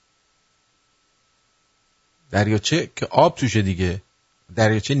آبی، دریاچه که آب توشه دیگه،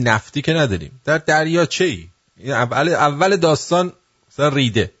 دریاچه نفتی که نداریم، در دریاچه‌ای. اول داستان مثلا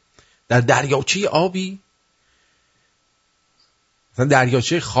ریده در دریاچه آبی، مثلا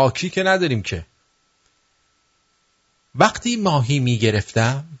دریاچه خاکی که نداریم که. وقتی ماهی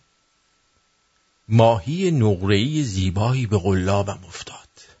میگرفتم، ماهی نقره‌ای زیبایی به قلابم افتاد.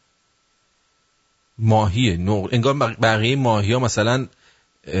 ماهی نقره، انگار بقیه ماهی ها مثلا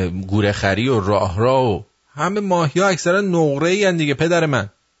گورخری و راهرا و همه ماهی ها اکثرا نقره‌ای هن دیگه. پدر من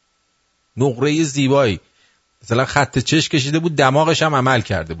نقره‌ای زیبایی، مثلا خط چش کشیده بود، دماغش هم عمل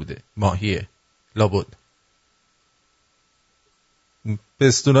کرده بوده، ماهیه لابد.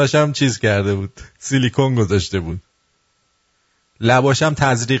 پستوناش هم چیز کرده بود، سیلیکون گذاشته بود، لباش هم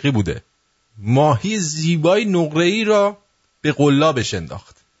تزریقی بوده. ماهی زیبای نقره‌ای را به قلابش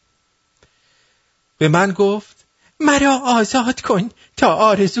انداخت. به من گفت مرا آزاد کن تا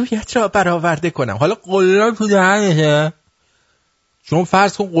آرزویت را برآورده کنم. حالا قلاب تو دهنته، چون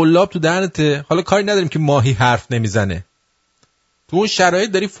فرض کن قلاب تو دهنته، حالا کاری نداریم که ماهی حرف نمیزنه، تو اون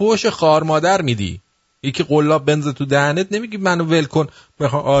شرایط داری فوش خار مادر میدی. یکی قلاب بنزه تو دهنت، نمیگی منو ول کن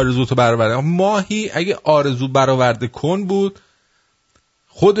بخوام آرزوتو برآورده. ماهی اگه آرزو برآورده کن بود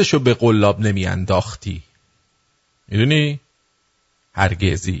خودشو به قلاب نمی انداختی، میدونی؟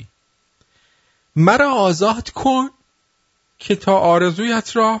 هرگزی. مرا آزاد کن که تا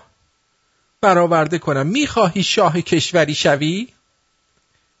آرزویت را برآورده کنم. میخواهی شاه کشوری شوی؟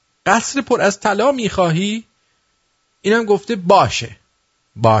 قصر پر از طلا میخواهی؟ اینم گفته باشه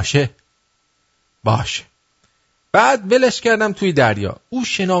باشه باشه. بعد ولش کردم توی دریا. او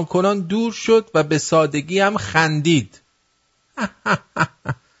شنا کنان دور شد و به سادگی هم خندید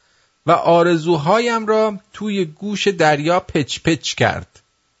و آرزوهایم را توی گوش دریا پچ پچ کرد.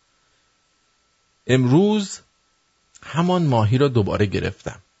 امروز همان ماهی را دوباره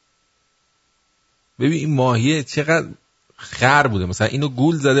گرفتم. ببین این ماهیه چقدر خر بوده، مثلا اینو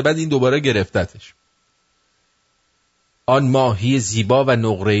گول زده بعد این دوباره گرفتتش. آن ماهی زیبا و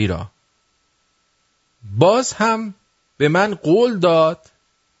نقره‌ای را. باز هم به من قول داد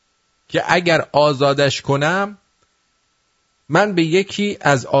که اگر آزادش کنم من به یکی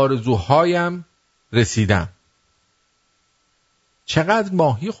از آرزوهایم رسیدم. چقدر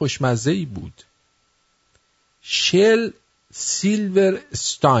ماهی خوشمزه‌ای بود. شل سیلور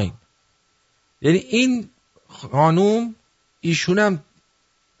استاین، یعنی این خانوم ایشونم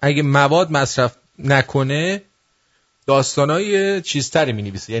اگه مواد مصرف نکنه داستانای چیزتری می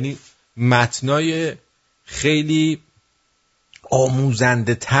نویسه، یعنی متنای خیلی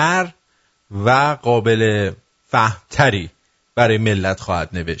آموزنده تر و قابل فهمتری برای ملت خواهد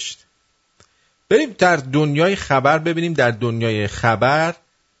نوشت. بریم در دنیای خبر ببینیم در دنیای خبر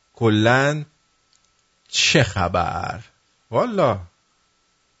کلن چه خبر. والا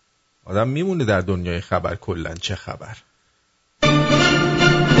آدم میمونه در دنیای خبر کلن چه خبر.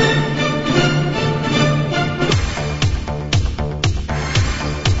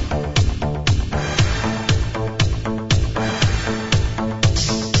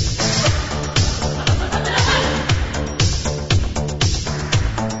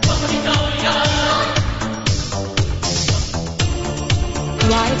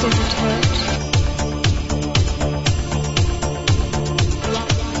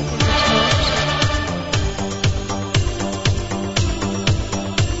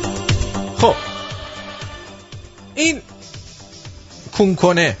 خب این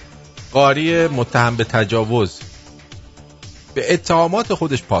کونکنه قاری متهم به تجاوز به اتهامات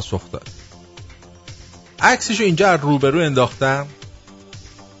خودش پاسخ داد. عکسشو اینجا روبرو انداختم،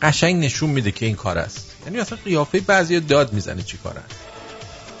 قشنگ نشون میده که این کار است. یعنی اصلا قیافه بعضی داد میزنه چی کار است.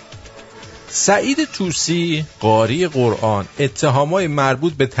 سعید طوسی قاری قرآن اتهامات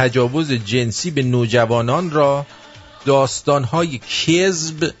مربوط به تجاوز جنسی به نوجوانان را داستان‌های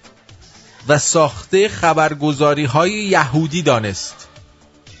کذب و ساخته خبرگزاری‌های یهودی دانست.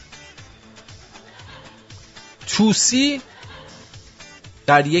 طوسی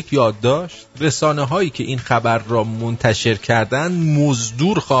در یک یادداشت رسانه‌هایی که این خبر را منتشر کردند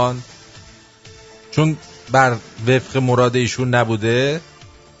مزدور خواند، چون بر وفق مراد ایشون نبوده،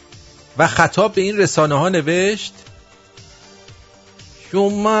 و خطاب به این رسانه‌ها نوشت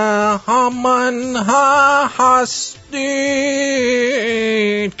شما همانها هستید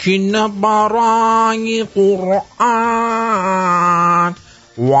که نه برای قرآن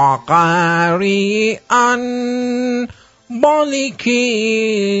و قریئن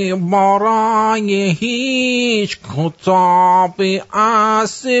بلکه برای هیچ کتاب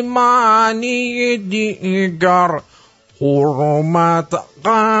آسمانی دیگر حرمت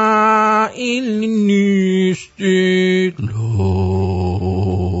قائل نیستید.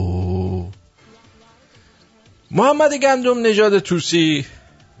 محمد گندم نژاد طوسی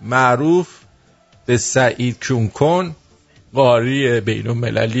معروف به سعید کونکن، قاری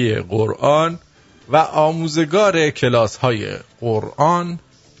بین‌المللی قرآن و آموزگار کلاس‌های قرآن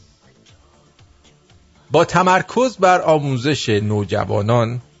با تمرکز بر آموزش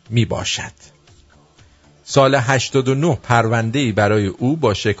نوجوانان می باشد. سال 89 پرونده‌ای برای او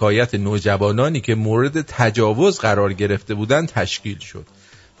با شکایت نوجوانانی که مورد تجاوز قرار گرفته بودند تشکیل شد.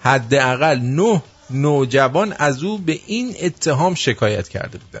 حداقل 9 نوجوان از او به این اتهام شکایت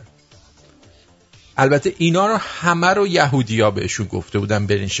کرده بودند. البته اینا رو همه رو یهودی‌ها بهشون گفته بودن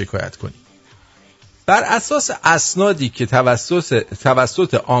برین شکایت کنید. بر اساس اسنادی که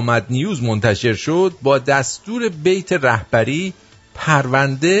توسط آمد نیوز منتشر شد با دستور بیت رهبری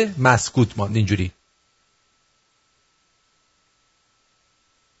پرونده مسکوت ماند. اینجوری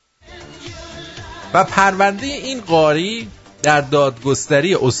و پرونده این قاری در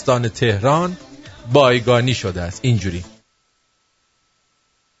دادگستری استان تهران بایگانی شده است. اینجوری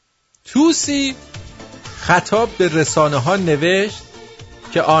طوسی خطاب به رسانه ها نوشت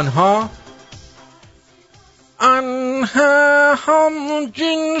که آنها هم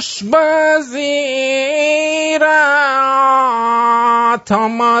جنس بازی را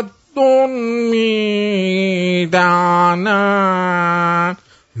تمدن می دانند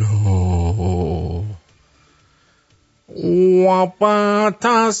و با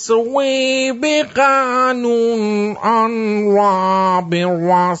تصویب قانون آن را به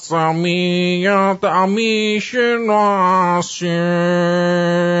رسمیت می شناسید.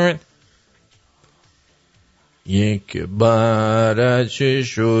 یک بارچه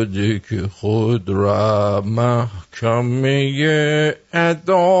شد که خود را محکمه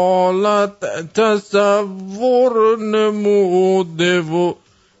عدالت تصور نموده و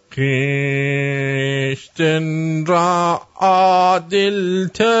خیشتن را عادل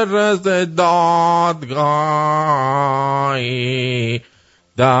تر از دادگاهی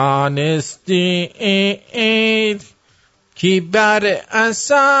دانستید که بر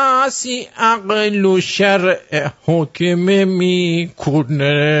اساسی عقل و شرع حکم می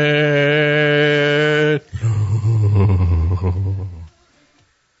کنه.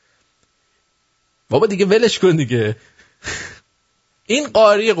 بابا دیگه ولش کن دیگه. این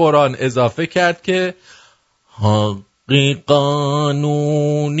قاری قرآن اضافه کرد که حق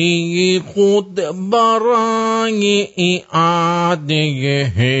قانونی خود برای اعاده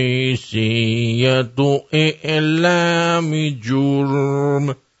حیثیت و اعلام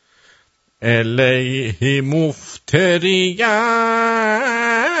جرم علیه مفتریان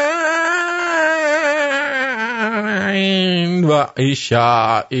و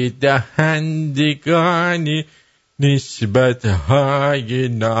اشاعه دهندگان نسبت‌های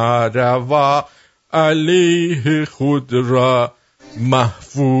ناروا علیه خود را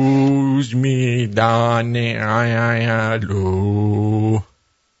محفوظ می‌دانند.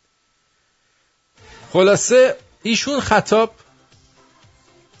 خلاصه ایشون خطاب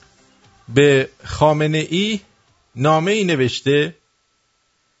به خامنه ای نامه ای نوشته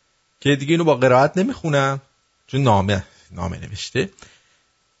که دیگه اینو با قرائت نمیخونم چون نامه نوشته.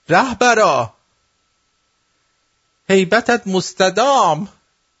 رهبرا، هیبتت مستدام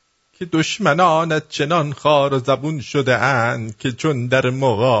که دشمنانت چنان خار و زبون شده اند که چون در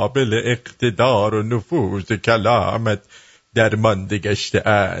مقابل اقتدار و نفوذ کلامت درمانده گشته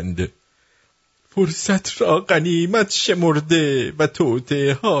اند. فرصت را غنیمت شمرده و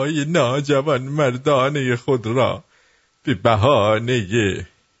توطئه های ناجوان مردانه خود را به بهانه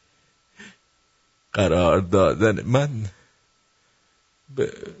قرار دادن من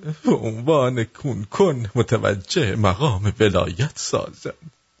به عنوان کن متوجه مقام ولایت سازم.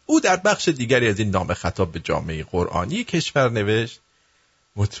 او در بخش دیگری از این نامه خطاب به جامعه قرآنی کشور نوشت: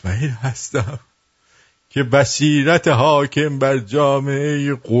 مطمئن هستم که بصیرت حاکم بر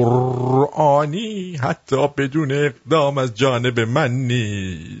جامعه قرآنی حتی بدون اقدام از جانب من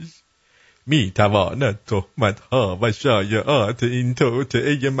نیز میتواند تهمت‌ها و شایعات این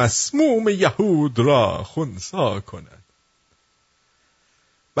توطئه مسموم یهود را خنثی کند.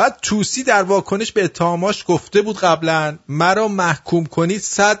 بعد توسی در واکنش به اتهاماش گفته بود قبلا مرا محکوم کنید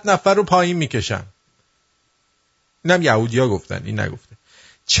 100 نفر رو پایین میکشم. اینم یهودی‌ها گفتن، این نگفته.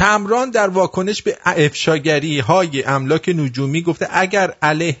 چمران در واکنش به افشاگری های املاک نجومی گفته اگر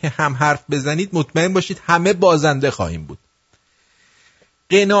علیه هم حرف بزنید مطمئن باشید همه بازنده خواهیم بود.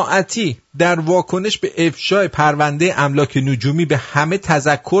 قناعتی در واکنش به افشای پرونده املاک نجومی به همه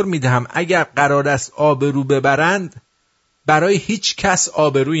تذکر میدهم اگر قرار است آبرو ببرند برای هیچ کس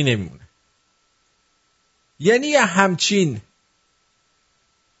آبرویی نمیمونه. یعنی یه همچین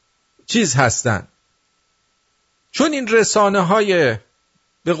چیز هستن. چون این رسانه های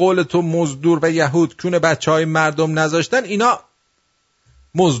به قول تو مزدور و یهود کون بچه های مردم نذاشتن، اینا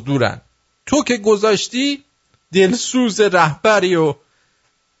مزدورن. تو که گذاشتی دلسوز رهبری و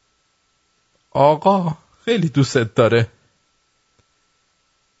آقا خیلی دوست داره.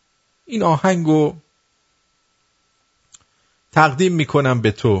 این آهنگو تقدیم میکنم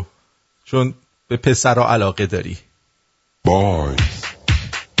به تو چون به پسرا علاقه داری. بای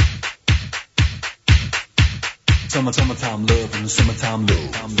Summertime love and summertime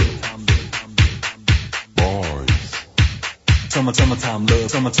love. Boys. Summertime love,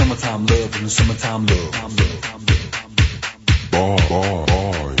 summertime love and summertime love. Boys. Boys.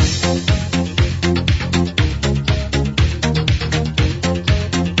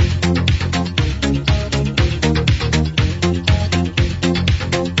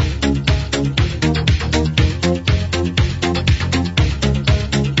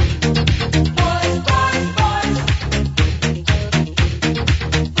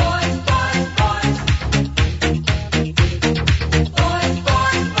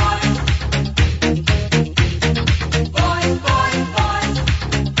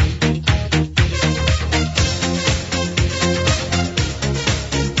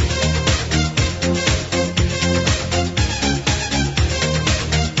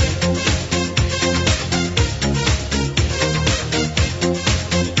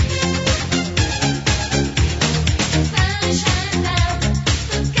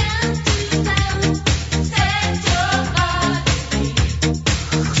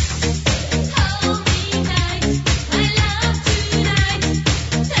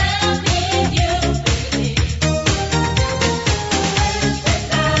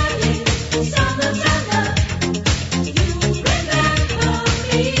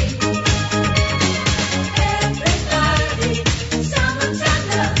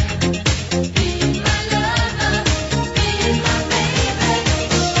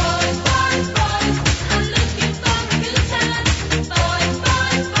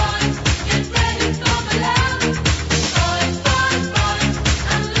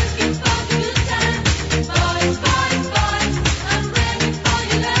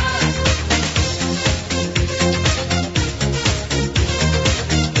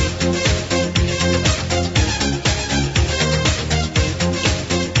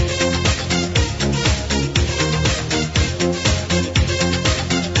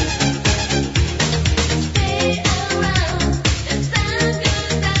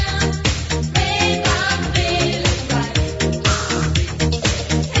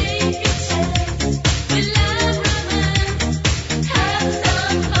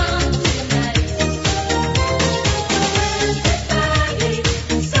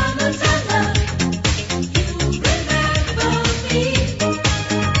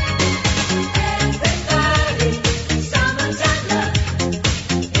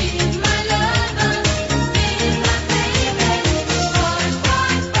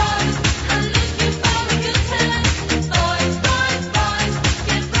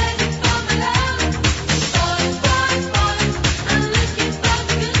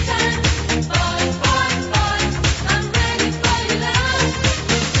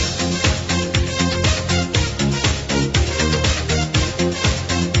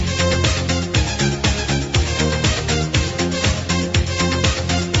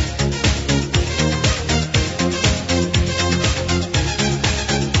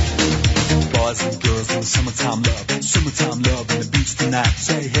 summertime love and the beach tonight.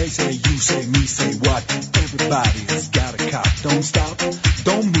 Say hey, say you, say me, say what? Everybody's got a cop. Don't stop,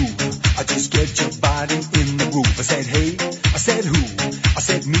 don't move. I just get your body in the groove. I said hey, I said who? I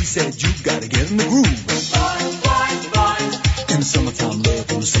said me, said you. Gotta get in the groove. Boys, boys, boys. In the summertime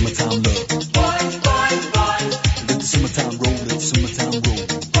love, in the summertime love. Boys, boys, boys. Let the summertime roll, let the summertime roll.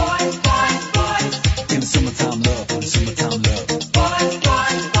 Boys, boys, boys. In the summertime love, in the summertime love. Boys,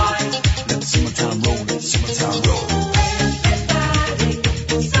 boys, boys. Let the summertime roll, let the summertime roll.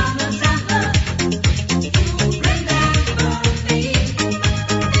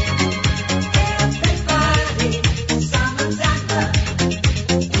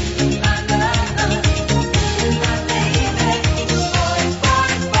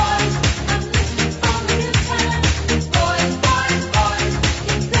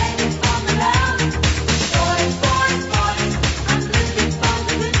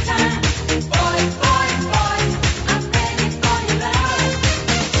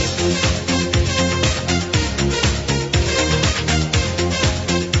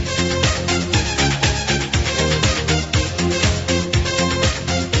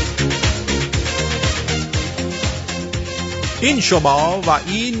 این شما و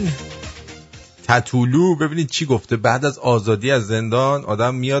این تتولو. ببینید چی گفته. بعد از آزادی از زندان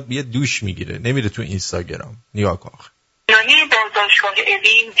آدم میاد یه دوش میگیره، نمیره تو اینستاگرام. نگاه کن. یعنی بازداشتگاه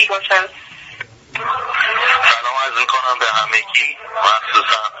اوین دیگاش هست. سلام عرض میکنم به همگی،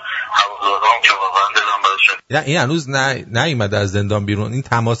 مخصوصا هواداران که واقعا دلم براشون. نه این هنوز نیومده از زندان بیرون. این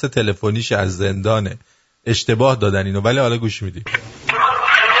تماس تلفنیش از زندانه. اشتباه دادن اینو، ولی حالا گوش میدی.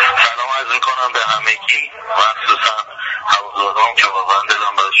 سلام عرض میکنم به همگی، مخصوصا هواداران که واقعا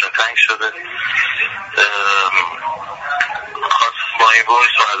دلم براشون تنگ شده. خواستم با این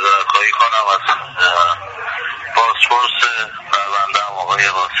وایس معذرت‌خواهی کنم از پاسپورت پرونده‌ام آقای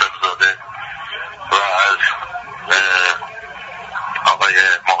قاسم زاده و از آقای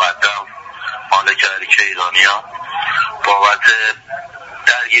مقدم مالک اریکه ایرانیان بابت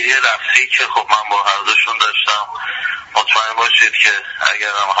درگیری لفظی که خب من با هر دوشون داشتم. مطمئن باشید که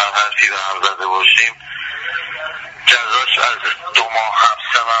اگر هم هر حرفی به هم زده باشیم جزاش از 2 ماه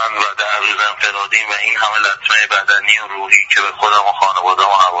حبس من و 10 روز انفرادی و این همه لطمه بدنی و روحی که به خودم و خانوادم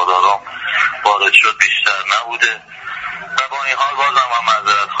و هوادارم وارد شد بیشتر نبوده و با این حال بازم من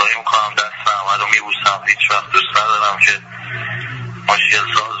معذرت خواهی میکنم. دست همه رو میبوسم. هیچ وقت دوست ندارم که مشکل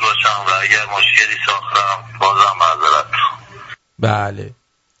ساز باشم و اگر مشکلی ساختم بازم معذرت میخوام. بله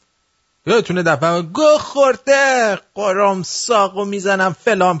یادتونه دفعه گو خورده قرم ساقو میزنم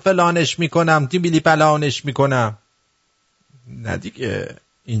فلانش میکنم دیبیلی پلانش میکنم. نه دیگه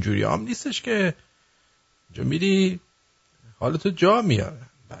اینجوری هم نیستش که جو میری حالتو جا میاره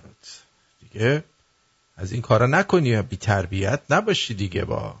برات دیگه. از این کارا نکنی، بی تربیت نباشی دیگه.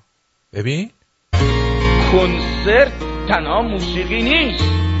 با ببین کنسرت تنها موسیقی نیست،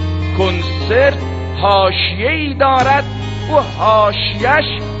 کنسرت حاشیه‌ای دارد و حاشیه‌اش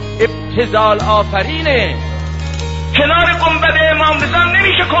ابتذال آفرینه. کنار گنبد امام رضا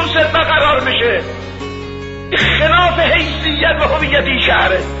نمیشه کنسرت برقرار بشه، خلاف حیثیت و هویت این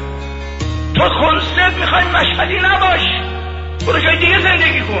شهره. تو کنسرت میخوای مشهدی نباش، برو جای دیگه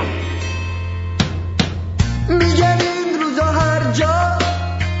زندگی کن. میگن این روزا هر جا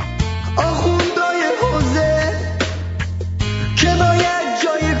آخوندای حوزه که باید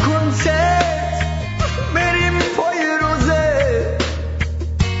جای کنسرت بریم پای روزه.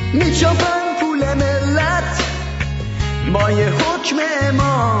 میچافن پول ملت با یه حکم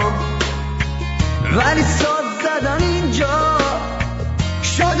امام، ولی ساز زدن اینجا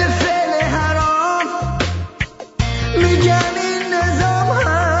شده فعل حرام. میگن این نظام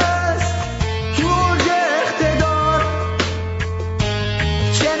هست تو اوج اقتدار،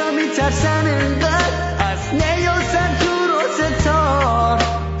 چرا میترسن انقدر از نیاسن تو رو ستار.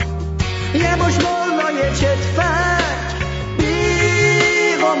 یه مش مولای چتفک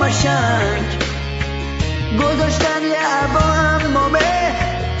بیغ و مشنگ گذاشتن یه عبا امامه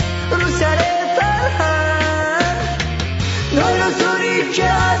رو سر فرهنگ. دایناسوری که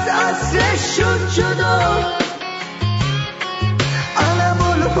از اصلش شد جدا، علم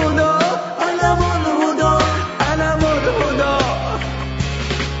الهدا علم الهدا علم الهدا.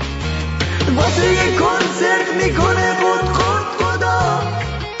 واسه یه کنسرت میکنه بود خدا.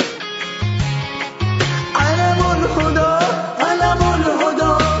 علم الهدا علم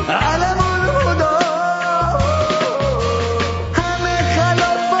الهدا علم الهدا. همه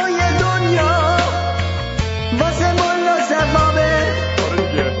خلافای دنیا واسه ملا سبابه،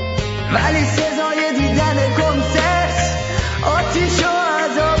 ولی سزای دیدن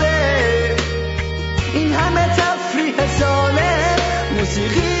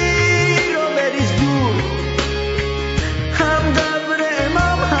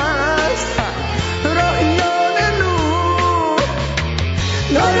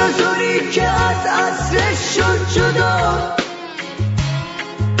آرزویی که از عصرش شد جدا.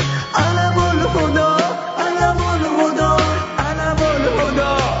 علم الهدا علم الهدا علم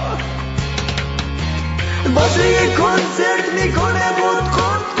الهدا واسه یه کنسرت میکنه بود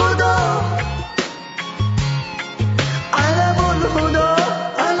کن خدا. علم الهدا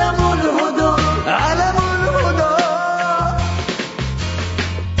علم الهدا علم الهدا.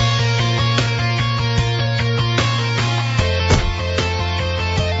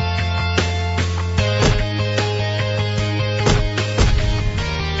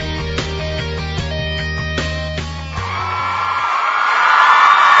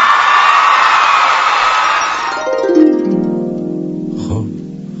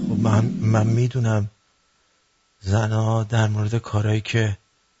 من میدونم زنها در مورد کارهایی که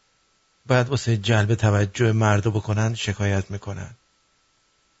باید واسه جلب توجه مردو بکنن شکایت میکنن.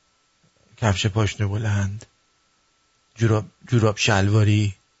 کفش پاشنه بلند، جوراب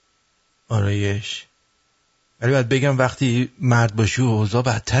شلواری، آرایش. ولی باید بگم وقتی مرد باشی اوضاع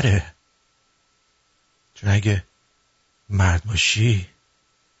بدتره. چون اگه مرد باشی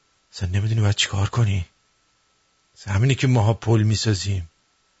اصلا نمیدونی باید چی کار کنی. همینی که ماها پل میسازیم،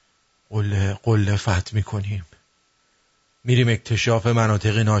 قله فتح میکنیم، میریم اکتشاف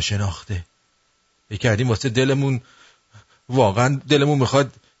مناطق ناشناخته. بکردیم واسه دلمون، واقعا دلمون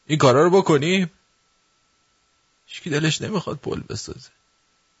میخواد این کارا رو بکنیم. هیچکی دلش نمیخواد پل بسازه.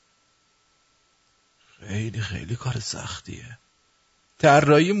 خیلی خیلی کار سختیه.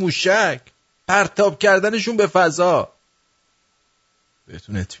 طراحی موشک، پرتاب کردنشون به فضا.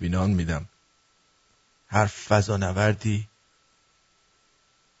 بهتون اطمینان میدم هر فضانوردی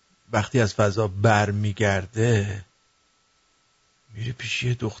وقتی از فضا بر میگرده میره پیش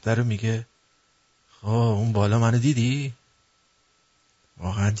یه دختر و میگه اون بالا منو دیدی؟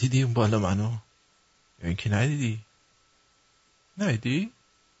 واقعا دیدی اون بالا منو؟ یا اینکه ندیدی؟ ندیدی؟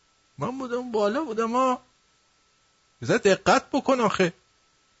 من بودم بالا بودم بذار دقت بکن آخه.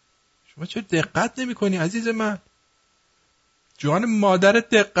 شما چرا دقت نمی کنی عزیز من؟ جوان مادرت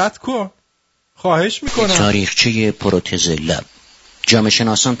دقت کن، خواهش میکنم. تاریخچه پروتز لب. جامعه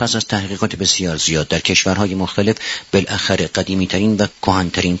شناسان پس از تحقیقات بسیار زیاد در کشورهای مختلف بالاخره قدیمی‌ترین و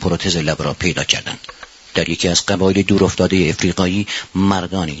کهن‌ترین پروتز لب را پیدا کردند. در یکی از قبایل دورافتاده افریقایی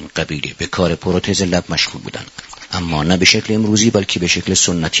مردان این قبیله به کار پروتز لب مشغول بودند، اما نه به شکل امروزی بلکه به شکل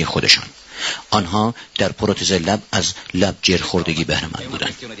سنتی خودشان. آنها در پروتز لب از لب جرخوردگی بهره مند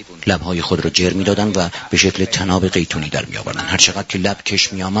بودند. لب‌های خود را جر می‌دادند و به شکل طناب قیتونی در می‌آوردند. هر چقدر که لب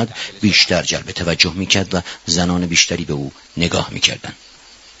کش می‌آمد بیشتر جلب توجه می‌کرد و زنان بیشتری به او نگاه می‌کردند.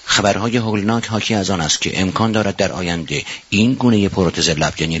 خبرهای هولناک حاکی از آن است که امکان دارد در آینده این گونه پروتز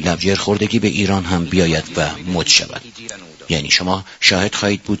لب یعنی لب جرخوردگی به ایران هم بیاید و مد شود. یعنی شما شاهد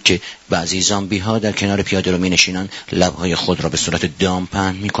خواهید بود که بعضی زامبی ها در کنار پیاده رو می نشینند، لبهای خود را به صورت دام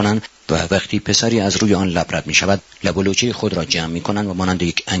پهن می کنند و وقتی پسری از روی آن لب رد می شود لب و لوچه خود را جمع می کنند و مانند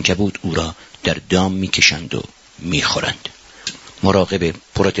یک عنکبوت او را در دام می کشند و می خورند. مراقب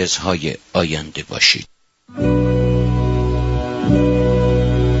پروتزهای آینده باشید.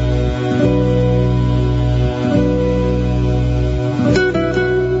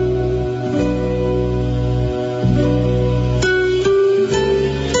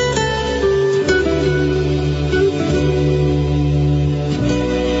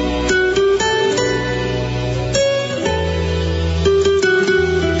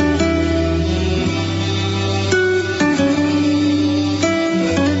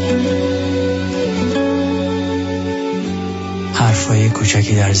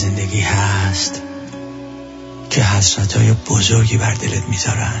 کوچکی در زندگی هست که حسرت‌های بزرگی بر دلت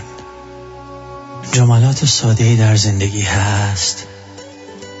میذارن. جملات ساده‌ای در زندگی هست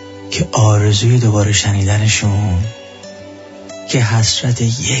که آرزوی دوباره شنیدنشون، که حسرت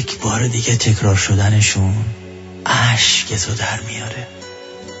یک بار دیگه تکرار شدنشون اشک تو در میاره.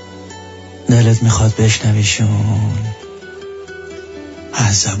 دلت میخواد بشنویشون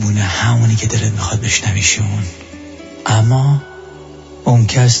از زبون همونی که دلت میخواد بشنویشون، اما اون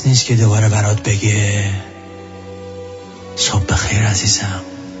کس نیست که دوباره برات بگه صبح بخیر عزیزم،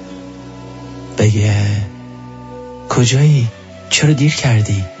 بگه کجایی، چرا دیر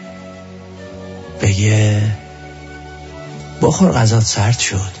کردی، بگه بخور غذات سرد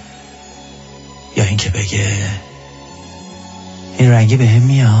شد، یا اینکه بگه این رنگی به هم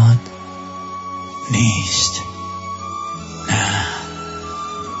میاد. نیست، نه،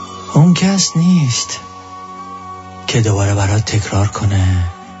 اون کس نیست که دوباره برات تکرار کنه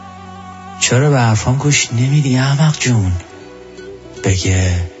چرا به حرفان گوش نمیدی احمق جون،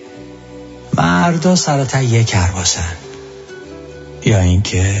 بگه مردا سرتا یک کرباسن، یا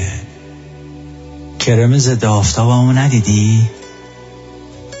اینکه کرم ضد آفتابمو ندیدی،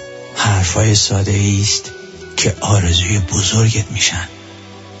 حرفای ساده ایست که آرزوی بزرگت میشن.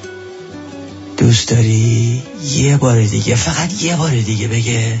 دوست داری یه بار دیگه، فقط یه بار دیگه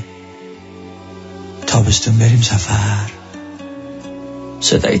بگه تابستون بریم سفر؟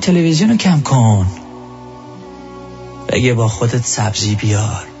 صدای تلویزیونو کم کن. بگه با خودت سبزی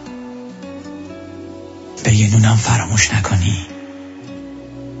بیار. بگه نونم فراموش نکنی.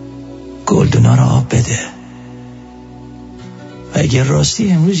 گلدونا رو آب بده. بگه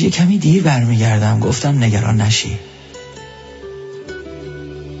راستی امروز یه کمی دیر برمیگردم، گفتم نگران نشی.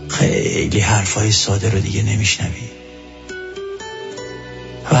 خیلی حرفای ساده رو دیگه نمیشنوی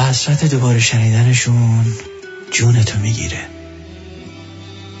و حسرت دوباره شنیدنشون جونتو میگیره.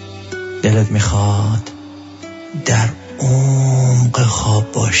 دلت میخواد در عمق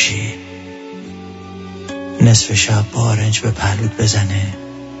خواب باشی، نصف شب بارنج به پهلوت بزنه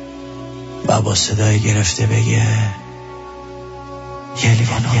و با صدای گرفته بگه یه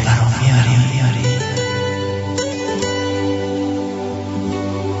لیوان آب برام میاری؟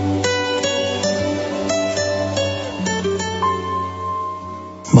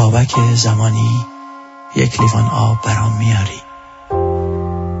 بابک زمانی یک لیوان آب برام میاری؟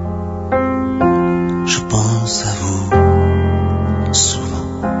 Je pense à vous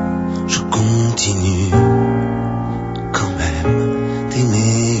souvent, je continue quand même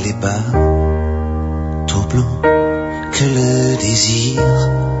d'aimer les bateaux blancs que le désir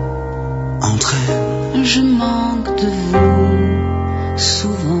entraîne. Je manque de vous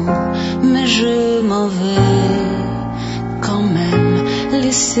souvent, mais je m'en vais quand même.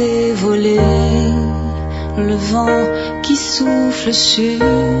 Laissez voler le vent qui souffle sur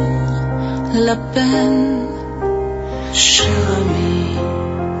la peine. Cher ami,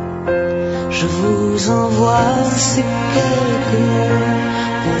 je vous envoie ces quelques mots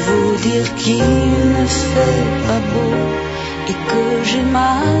pour vous dire qu'il ne fait pas beau et que j'ai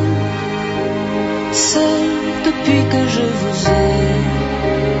mal seul depuis que je vous ai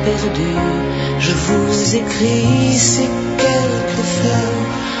perdu. Je vous écris ces quelques fleurs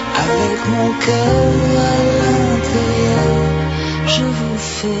avec mon cœur à l'intérieur. Je vous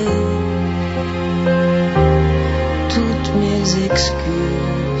fais toutes mes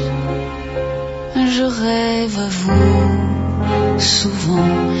excuses. Je rêve à vous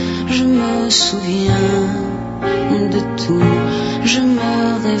souvent, je me souviens de tout. Je me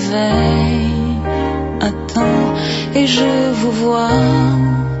réveille à temps et je vous vois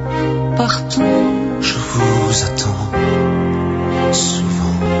partout. Je vous attends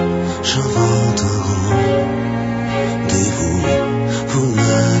souvent, j'invente un rendez-vous. Vous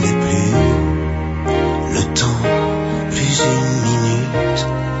n'avez plus le temps, plus une minute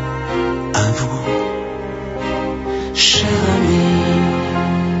à vous. Cher ami,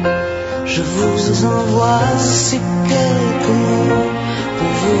 je vous envoie ces quelques mots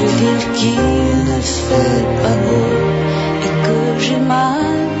pour vous dire qu'il ne fait pas beau et que j'ai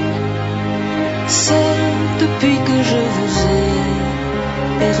mal seul depuis que je vous ai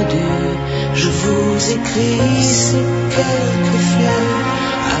perdu. Je vous écris ces quelques fleurs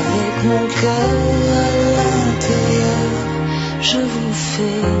avec mon cœur à l'intérieur. Je vous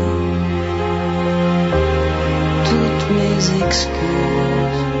fais toutes mes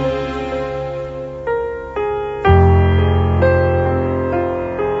excuses.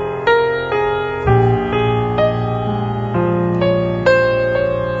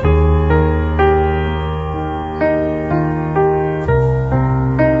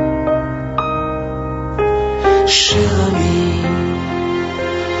 Cher ami,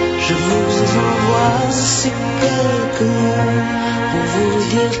 je vous envoie ces quelques mots pour vous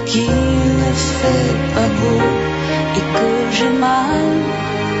dire qu'il ne fait pas beau et que j'ai mal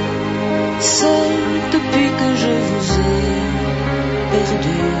seul depuis que je vous ai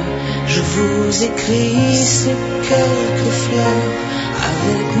perdu. Je vous écris ces quelques fleurs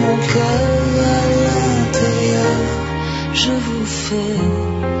avec mon cœur à l'intérieur. Je vous fais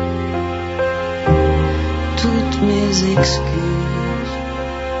toutes mes excuses.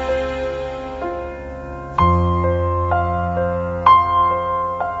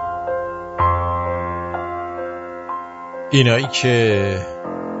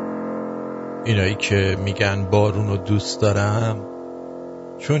 اینایی که میگن بارونو دوست دارم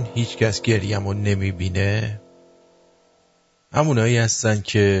چون هیچ کس گریه‌مو نمیبینه، همونایی هستن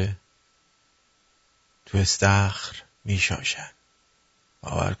که تو استخر میشاشن.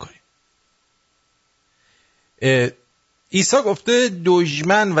 باور کنید. عیسی گفته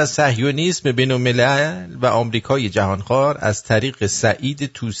دشمن و صهیونیسم بین الملل و آمریکای جهانخوار از طریق سعید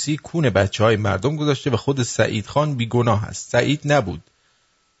طوسی کون بچه‌های مردم گذاشته و خود سعید خان بیگناه است. سعید نبود،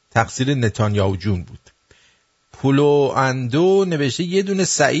 تقصیر نتانیاهو جون بود. پولو اندو نوشته یه دونه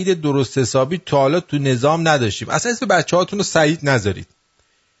سعید درست حسابی تا حالا تو نظام نداشتیم. اصلا اسم بچه‌هاتون رو سعید نذارید.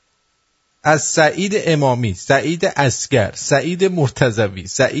 از سعید امامی، سعید اصغر، سعید مرتضوی،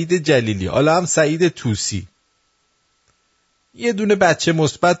 سعید جلیلی، حالا هم سعید توسی. یه دونه بچه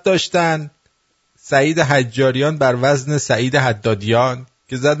مثبت داشتن، سعید حجاریان بر وزن سعید حدادیان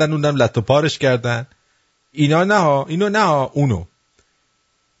که زدن اونم لتو پارش کردن. اینا نه ها، اینو نه ها،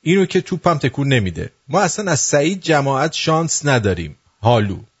 اینو که توپم تکون نمیده. ما اصلا از سعید جماعت شانس نداریم.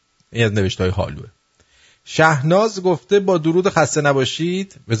 هالو، این از نوشته‌های هالوه. شهناز گفته با درود خسته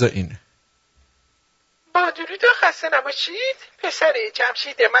نباشید. بذار این با درود خسته نباشید. پسر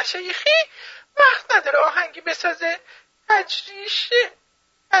جمشید مشایخی وقت نداره آهنگی بسازه.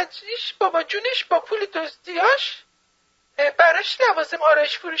 اجریش بابا جونش با پول دزدیاش براش لوازم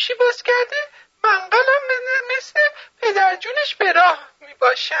آرایش فروشی باز کرده. منقلم مثل پدر جونش به راه می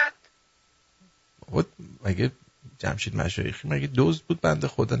باشد. مگه جمشید مشایخی مگه دزد بود؟ بنده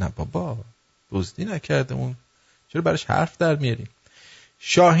خدا. نه بابا، دزدی نکرده. اون چرا براش حرف در میاریم؟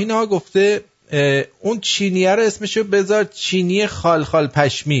 شاهین ها گفته اون چینیه رو اسمشو بذار چینی خال خال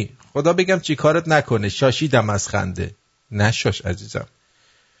پشمی. خدا بگم چی کارت نکنه. شاشیدم از خنده. نشاش عزیزم.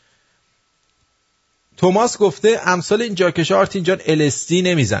 توماس گفته امثال این جاکش آرتین جان LSD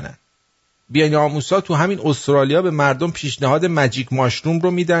نمیزنن. بیان آموسا تو همین استرالیا به مردم پیشنهاد ماجیک ماشروم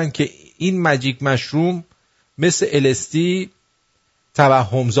رو میدن که این ماجیک ماشروم مثل LSD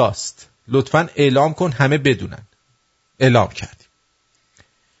توهمزاست. لطفاً اعلام کن همه بدونن. اعلام کردیم.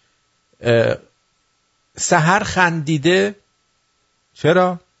 سحر خندیده.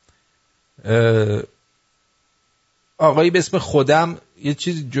 چرا؟ آقایی به اسم خودم یه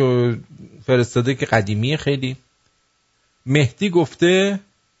چیز فرستاده که قدیمیه خیلی. مهدی گفته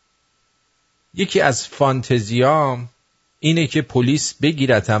یکی از فانتزیام اینه که پلیس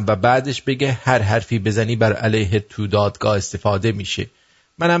بگیرتم و بعدش بگه هر حرفی بزنی بر علیه تو دادگاه استفاده میشه.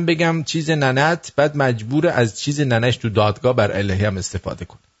 منم بگم چیز ننت، بعد مجبور از چیز ننش تو دادگاه بر علیه هم استفاده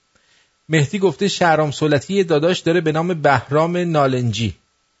کنه. مهدی گفته شهرام سولتی یه داداش داره به نام بهرام نالنجی.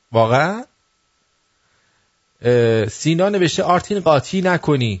 واقعا؟ سینا نوشته آرتین قاطی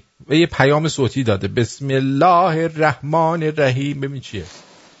نکنی و یه پیام صوتی داده. بسم الله الرحمن الرحیم. ببین چیه.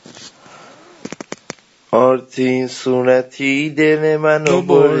 آرتین سونتی دل منو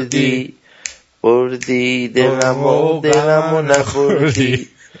بردی دلمو نخوردی.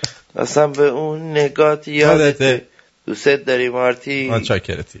 اصلا به اون نگات یادته. دوست داریم آرتین.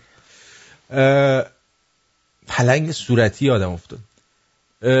 متشکرتی. پلنگ صورتی آدم افتاد.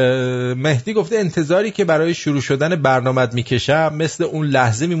 مهدی گفته انتظاری که برای شروع شدن برنامه‌ات میکشم مثل اون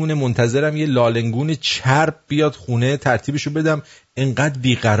لحظه میمونه منتظرم یه لالنگون چرب بیاد خونه ترتیبشو بدم. انقدر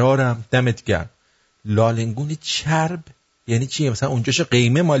بیقرارم. دمت گرم. لالنگون چرب یعنی چیه؟ مثلا اونجاش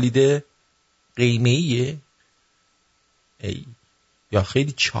قیمه مالیده؟ قیمه‌ایه؟ ای یا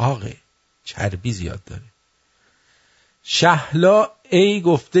خیلی چاقه، چربی زیاد داره. شهلا ای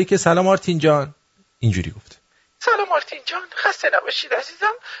گفته که سلام آرتین جان. اینجوری گفته سلام آرتین جان، خسته نباشید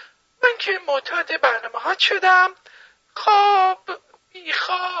عزیزم. من که معتاد برنامه‌ها شدم.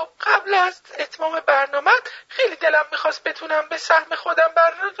 بیخواب قبل از اتمام برنامه خیلی دلم میخواست بتونم به سهم خودم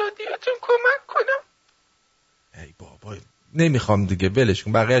بر رادیوتون کمک کنم. ای بابا نمیخوام دیگه، ولش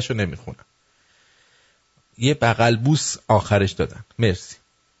کن، بقیه‌شو نمیخونم. یه بغل بوس آخرش دادن. مرسی.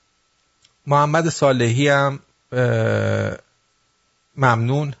 محمد صالحی هم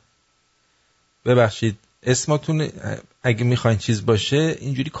ممنون. ببخشید اسمتون اگه میخواین چیز باشه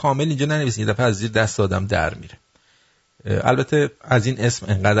اینجوری کامل اینجا ننویسین، یه دفعه از زیر دست آدم در میره. البته از این اسم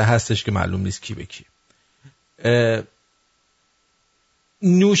انقدر هستش که معلوم نیست کی به کی.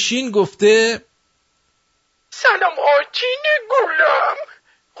 نوشین گفته سلام آرتین گلم،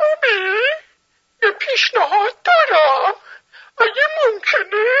 خوبی؟ یه پیشنهاد دارم. اگه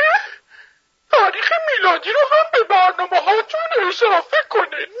ممکنه تاریخ میلادی رو هم به برنامه هاتون اضافه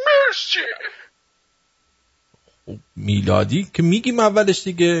کنین. مرسی. میلادی که میگیم اولش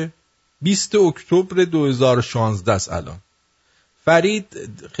دیگه 20 اکتبر 2016 است. الان فرید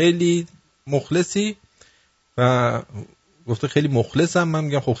خیلی مخلصی و گفته خیلی مخلصم. من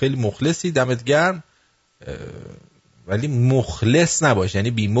میگم خب خیلی مخلصی، دمت گرم، ولی مخلص نباش،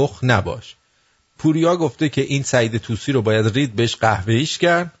 یعنی بی مخ نباش. پوریا گفته که این سعید توسی رو باید رید بهش قهوه‌ایش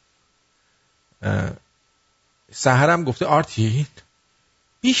کرد. سحرم گفته آرتین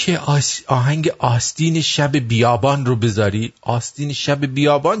میشه آهنگ آستین شب بیابان رو بذاری؟ آستین شب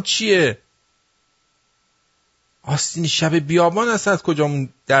بیابان چیه؟ آستین شب بیابان اصلا از کجا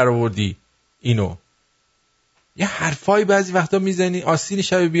در آوردی اینو؟ یه حرفای بعضی وقتا میزنی. آستین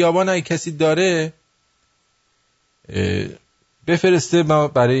شب بیابان اگه کسی داره بفرسته ما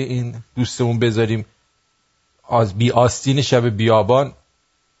برای این دوستمون بذاریم. بی آستین شب بیابان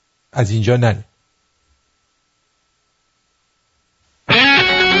از اینجا ننی.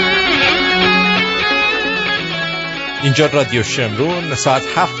 اینجا رادیو شمرون، ساعت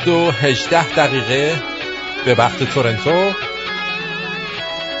 7:18 به وقت تورنتو.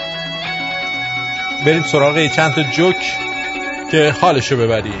 بریم سراغ چند تا جوک که حالشو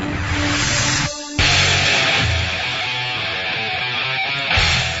ببریم.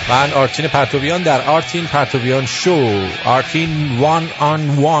 من آرتین پرتویان در آرتین پرتویان شو، آرتین وان آن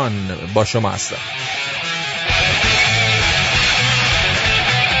وان با شما هستم.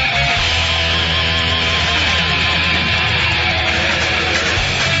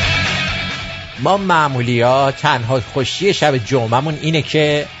 ما معمولی ها تنها خوشی شب جمعمون اینه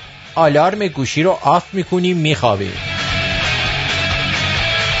که آلارم گوشی رو آف میکنیم میخوابیم.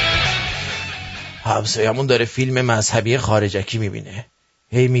 همسایمون داره فیلم مذهبی خارجکی میبینه،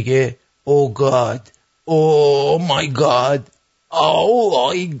 هی میگه او گاد، او مای گاد، او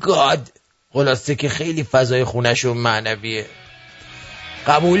آی گاد. خلاصه که خیلی فضای خونه‌شون معنویه.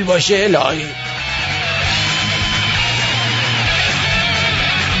 قبول باشه الهی.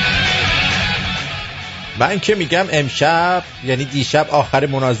 من که میگم امشب یعنی دیشب آخر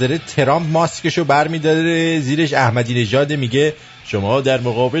مناظره ترامپ ماسکشو برمی‌داره، زیرش احمدی نژاد میگه شما در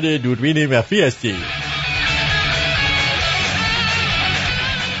مقابل دوربین مخفی هستی.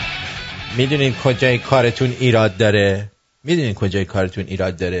 میدونین کجای کارتون ایراد داره؟ میدونین کجای کارتون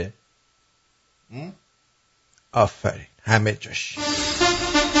ایراد داره؟ آفرین، همه جاش.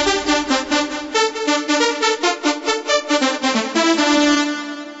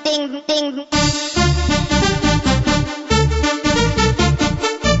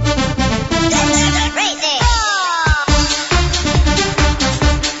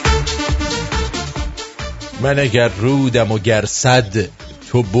 من اگر رودم و گر صد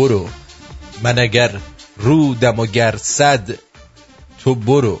تو برو، من اگر رودم و گر صد تو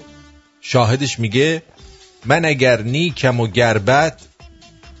برو. شاهدش میگه من اگر نیکم و گر بد،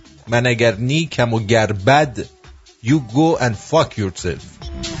 من اگر نیکم و گر بد you go and fuck yourself.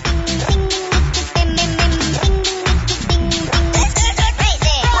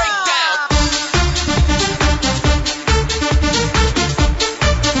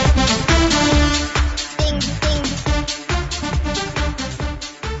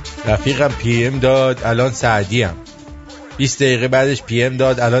 رفیقم پی ام داد الان سعدیم، 20 دقیقه بعدش پی ام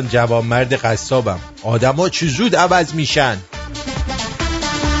داد الان جوانمرد قصابم. آدم ها چه زود عوض میشن.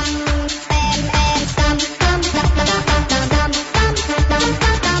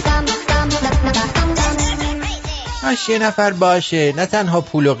 یه نفر باشه نه تنها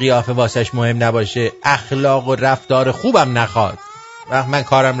پول و قیافه واسش مهم نباشه، اخلاق و رفتار خوبم نخواد، وقت من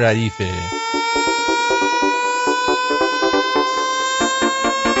کارم ردیفه.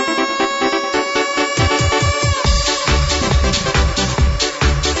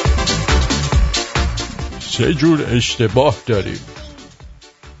 سه جور اشتباه داریم: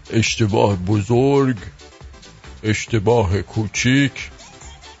 اشتباه بزرگ، اشتباه کوچیک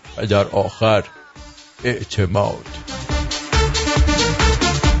و در آخر اعتماد.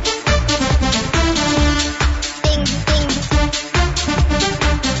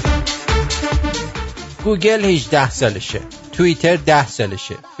 گوگل 18 سالشه، توییتر 10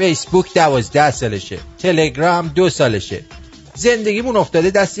 سالشه، فیسبوک 12 سالشه، تلگرام 2 سالشه. زندگیمون افتاده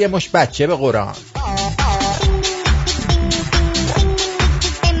دست یه مش بچه به قرآن.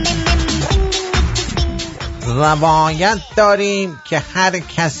 روایت داریم که هر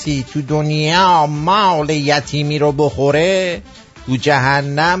کسی تو دنیا مال یتیمی رو بخوره، تو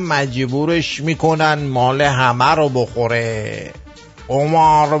جهنم مجبورش میکنن مال همه رو بخوره.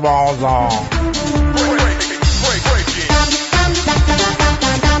 عمر بازار.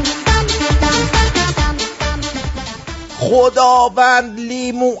 خداوند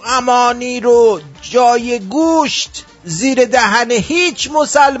لیمو امانی رو جای گوشت زیر دهن هیچ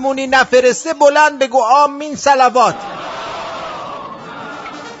مسلمونی نفرسته. بلند بگو آمین صلوات.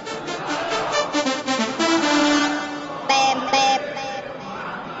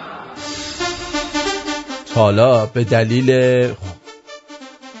 حالا به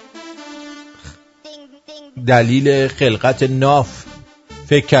دلیل خلقت ناف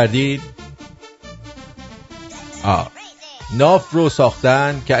فکر کردید؟ ناف رو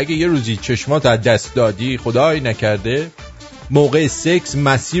ساختن که اگه یه روزی چشمات از دست دادی، خدای نکرده، موقع سکس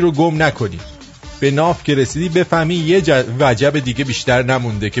مسیر رو گم نکنی. به ناف که رسیدی بفهمی یه وجب دیگه بیشتر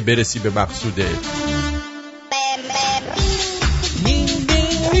نمونده که برسی به مقصوده.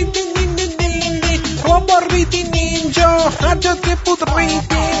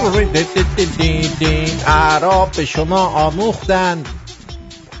 اعراب به شما آموختن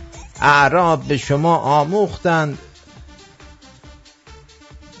اعراب به شما آموختند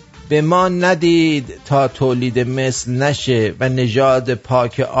به ما ندید تا تولید مثل نشه و نژاد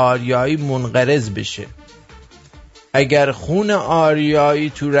پاک آریایی منقرض بشه. اگر خون آریایی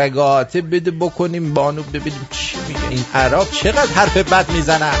تو رگاته بده بکنیم بانو ببینیم چی میگه. این اعراب چقدر حرف بد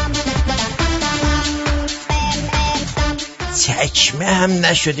میزنن. چکمه هم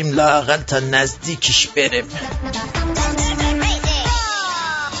نشدیم لااقل تا نزدیکش بریم.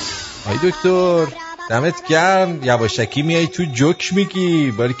 آی دکتر دمت گرم، یواشکی میای تو جوک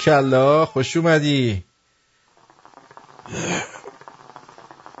میگی. باریکلا خوش اومدی.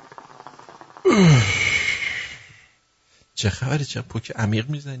 چه خبره؟ چه پوک عمیق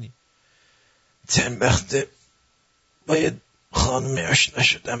میزنی؟ چند وقته باید خانم آشنا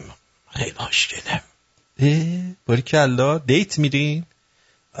شدم، خیلی خوشگله. باریکلا. دیت میرین؟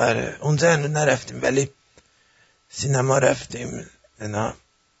 آره اونجا هنو نرفتیم ولی سینما رفتیم. اینا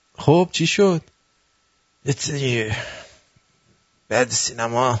خب چی شد؟ یه بعد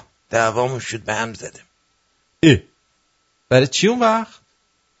سینما دعوامون شد، به هم زدیم. برای چی اون وقت؟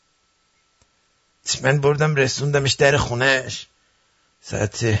 من بردم رسوندمش در خونهش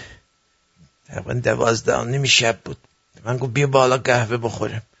ساعت تقریبا 12:30 شب بود. من گفت بیا بالا قهوه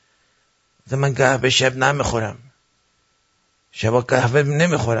بخورم. من قهوه شب نمیخورم، شبا قهوه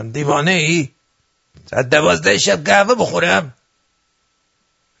نمیخورم. دیوانه ای؟ ساعت 12 شب قهوه بخورم؟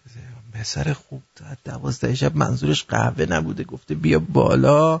 پسر خوب، ساعت 12 شب منظورش قهوه نبوده، گفته بیا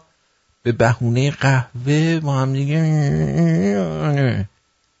بالا به بهونه قهوه ما هم دیگه.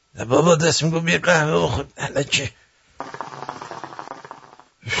 نه بابا دست میگو بیا قهوه بخور. حالا چه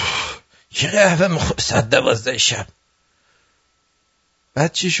قهوه میخور ساعت 12 شب؟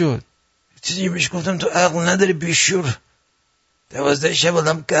 بعد چی شد؟ چیزی بهش گفتم تو عقل نداری بیشور، 12 شب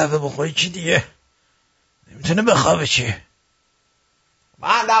آدم قهوه بخوری چی دیگه؟ نمیتونه بخوابه چی؟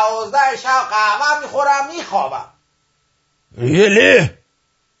 من 12 شب قهوه میخورم. یله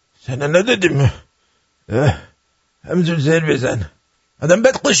سنه ندادیم، همینجور زیر بزن. آدم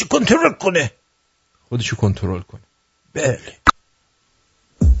باید خودشو کنترل کنه. خودشو کنترل کنه. بله.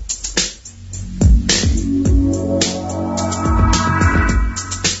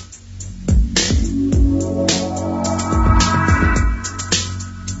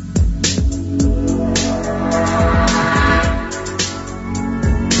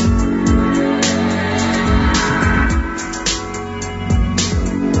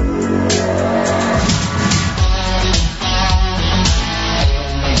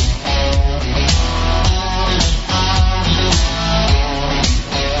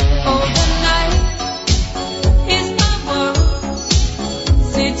 Oh, the night is my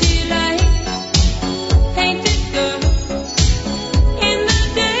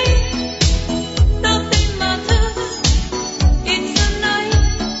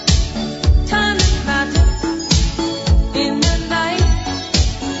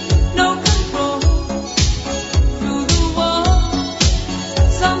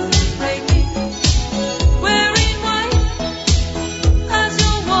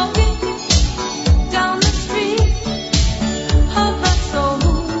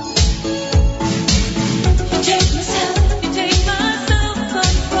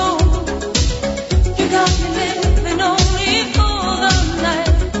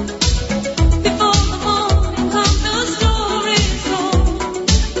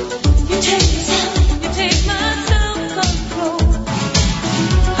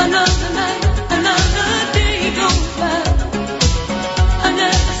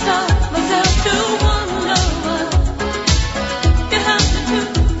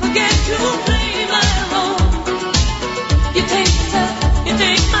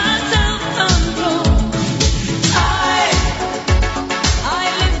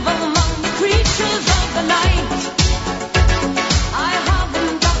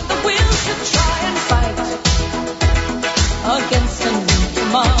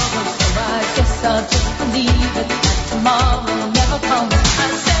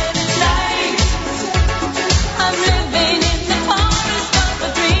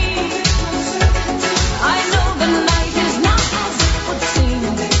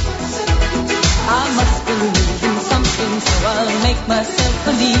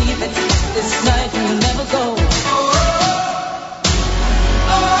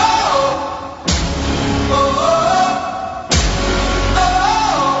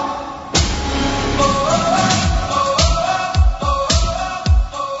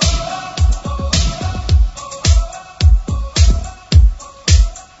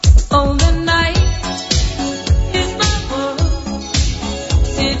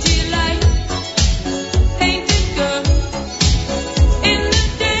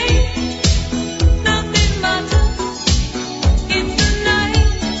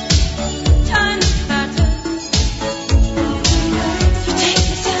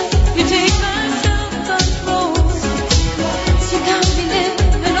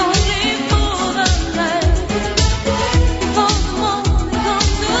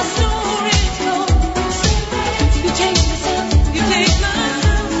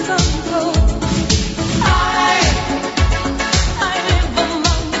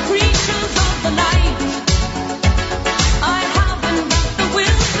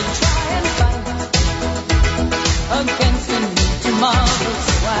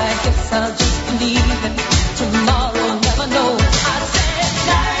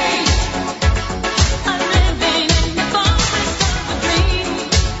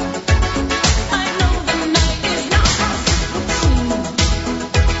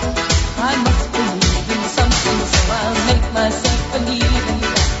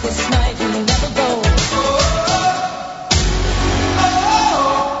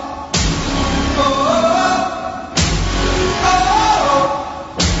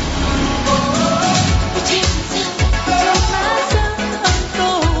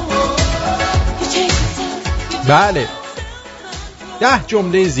بله 10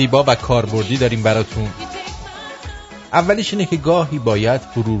 جمله زیبا و کاربردی داریم براتون. اولیش اینه که گاهی باید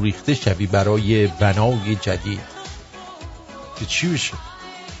فرو ریخته شوی برای بنای جدید. که چی بشه؟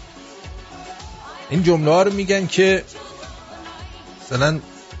 این جمله ها رو میگن که مثلا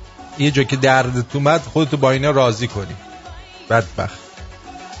یه جا که دردت اومد خودتو با اینا راضی کنی. بدبخت.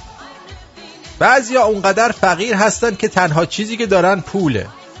 بعضیا اونقدر فقیر هستن که تنها چیزی که دارن پوله.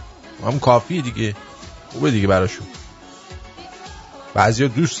 هم کافیه دیگه. خوبه دیگه براشون. بعضیا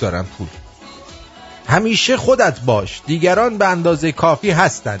دوست دارن پول. همیشه خودت باش، دیگران به اندازه کافی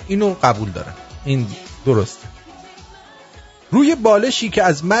هستن. اینو قبول دارن. این درسته. روی بالشی که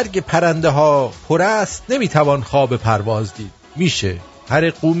از مرگ پرنده ها پر است نمیتوان خواب پرواز دید. میشه. هر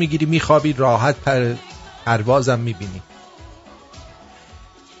قو میگیری میخوابی، راحت پروازم میبینی.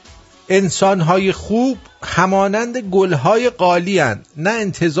 انسان‌های خوب همانند گل‌های قالی اند، نه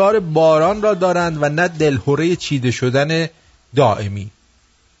انتظار باران را دارند و نه دلهره چیده شدن دائمی.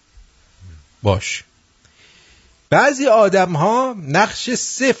 باش. بعضی آدم‌ها نقش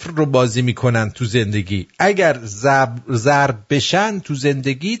 0 رو بازی می‌کنن تو زندگی. اگر ضرب بشن تو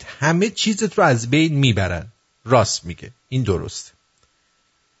زندگیت همه چیزت رو از بین میبرن. راست میگه. این درسته.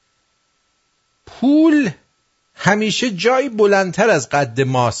 پول همیشه جایی بلندتر از قد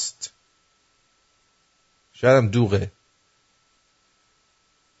ماست. شاید هم دوغه.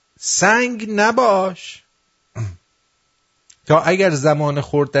 سنگ نباش تا اگر زمان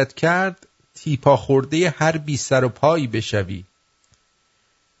خوردت کرد تیپا خورده هر بی سر و پایی بشوی.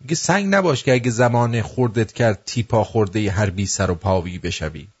 میگه سنگ نباش که اگه زمان خوردت کرد تیپا خورده هر بی سر و پایی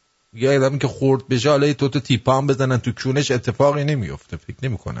بشوی. میگه آدمی که خورد بشه حالا تو تیپا هم بزنن تو کونش اتفاقی نمیفته. فکر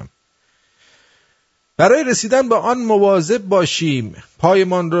نمی کنم. برای رسیدن به آن مواظب باشیم.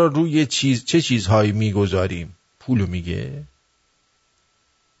 پایمان را روی چه چیزهایی میگذاریم؟ پولو میگه.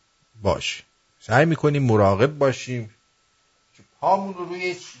 باش. سعی میکنیم مراقب باشیم که پامون رو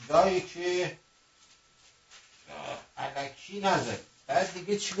روی چیزهایی که الکی نذاریم. بعد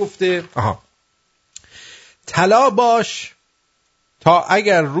دیگه چی گفته؟ طلا باش تا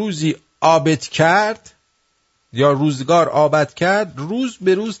اگر روزی آبت کرد یا روزگار آبد کرد روز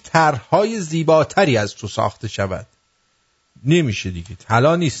به روز طرح‌های زیباتری از تو ساخته شود. نمیشه دیگه.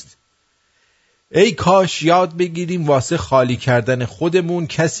 طلا نیست. ای کاش یاد بگیریم واسه خالی کردن خودمون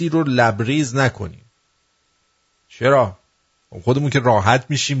کسی رو لبریز نکنیم. چرا؟ خودمون که راحت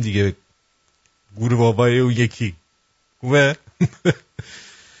میشیم دیگه. گور بابای اون یکی خوبه؟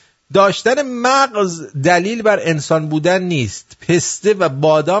 داشتن مغز دلیل بر انسان بودن نیست. پسته و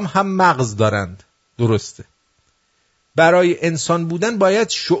بادام هم مغز دارند. درسته. برای انسان بودن باید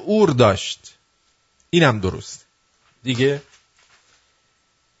شعور داشت. اینم درست. دیگه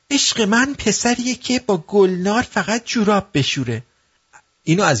عشق من پسریه که با گلنار فقط جوراب بشوره.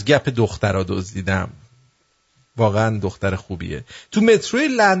 اینو از گپ دخترها دزدیدم. واقعا دختر خوبیه. تو متروی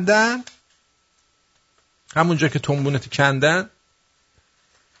لندن همونجا که تنبونت کندن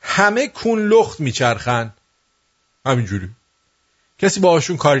همه کون لخت میچرخن. همینجوری. کسی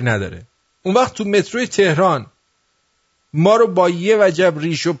باهاشون کاری نداره. اون وقت تو متروی تهران ما رو با یه وجب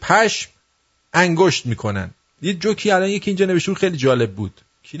ریش و پشم انگشت میکنن. یه جوکی الان یکی اینجا نوشته بود خیلی جالب بود.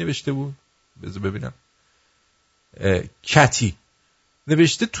 کی نوشته بود؟ بذار ببینم. کتی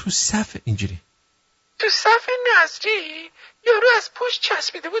نوشته تو صف اینجوری. تو صف نظری یارو از پشت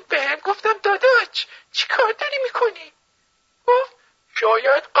چسبیده بود بهم. گفتم داداش چی کار داری میکنی؟ گفت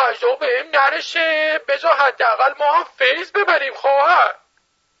شاید غذا بهم نرسه، بذار حداقل ما هم فیض ببریم خواهر.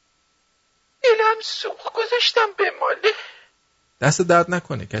 دلم سوخت گذاشتم به ماله. دست درد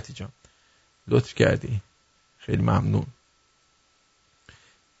نکنه کتی جان. لطف کردی. خیلی ممنون.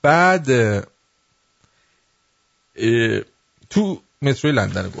 بعد تو متروی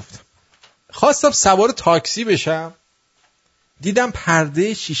لندن گفتم خواستم سوار تاکسی بشم. دیدم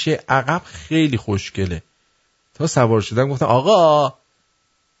پرده شیشه عقب خیلی خوشگله. تا سوار شدم گفتم آقا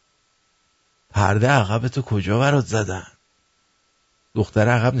پرده عقب تو کجا برات زدن؟ دختر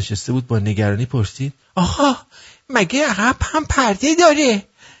عقب نشسته بود با نگرانی پرسید آقا مگه عقب هم پرده داره؟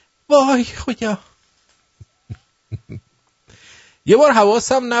 وای خدا. یه بار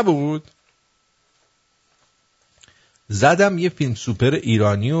حواسم نبود زدم یه فیلم سوپر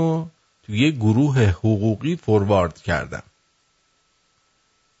ایرانی رو توی یه گروه حقوقی فوروارد کردم.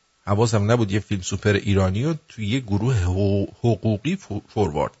 حواسم نبود یه فیلم سوپر ایرانی رو توی یه گروه حقوقی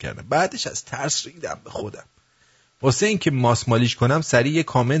فوروارد کردم. بعدش از ترس ریدم به خودم. واسه این که ماسمالیش کنم سریع یه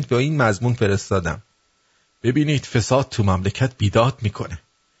کامنت به این مضمون فرستادم. ببینید فساد تو مملکت بیداد میکنه.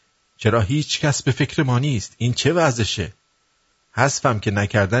 چرا هیچ کس به فکر ما نیست؟ این چه وضعشه؟ حذفم که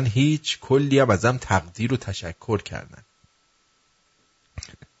نکردن هیچ، کلی هم ازم تقدیر و تشکر کردن.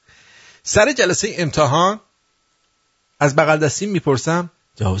 سر جلسه امتحان از بغل دستیم میپرسم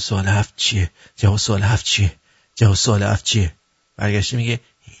جواب سوال 7 چیه؟ جواب سوال 7 چیه؟ جواب سوال 7 چیه؟ برگشته میگه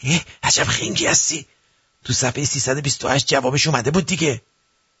عجب خنگی هستی، تو صفحه 328 جوابش اومده بود دیگه.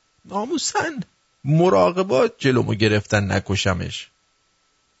 ناموسن مراقبات جلومو گرفتن نکشمش.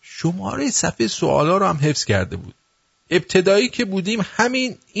 شماره صفحه سوالا رو هم حفظ کرده بود. ابتدایی که بودیم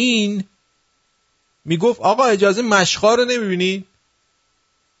همین این میگفت آقا اجازه مشقا رو نمیبینی؟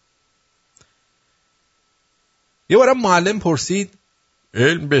 یه بارم معلم پرسید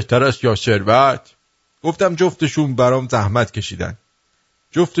علم بهتر است یا ثروت؟ گفتم جفتشون برام زحمت کشیدن،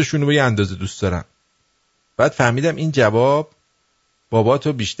 جفتشون رو به یه اندازه دوست دارم. بعد فهمیدم این جواب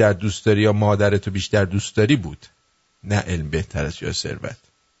باباتو بیشتر دوست داری یا مادرتو بیشتر دوست داری بود، نه علم بهتر است یا ثروت.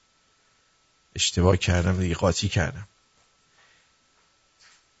 اشتباه کردم دیگه، قاطی کردم.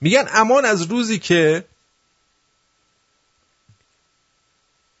 میگن امان از روزی که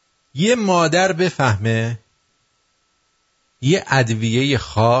یه مادر بفهمه یه ادویه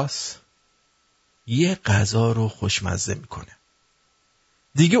خاص یه غذا رو خوشمزه میکنه،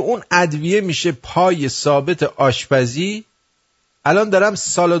 دیگه اون ادویه میشه پای ثابت آشپزی. الان دارم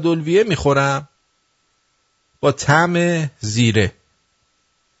سالادولویه میخورم با طعم زیره،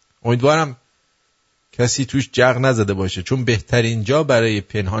 امیدوارم کسی توش جغ نزده باشه، چون بهترین جا برای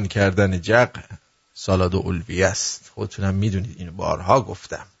پنهان کردن جغ سالاد و الویه است. خودتونم میدونید، اینو بارها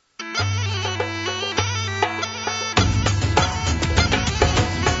گفتم.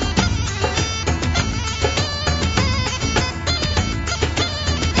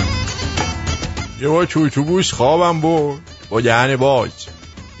 یه بار تو اتوبوس خوابم بود با دهن باز.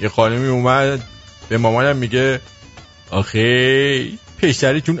 یه خانمی اومد به مامانم میگه آخه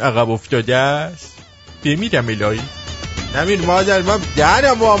پسرتون عقب افتاده است. بمیرم الهی. نمیر مادر، من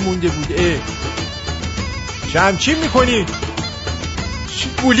دهنم با هم مونده بود. شمچین میکنی؟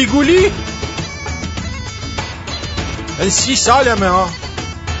 گولی گولی؟ من 30 سالمه ها.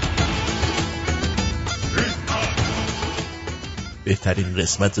 بهترین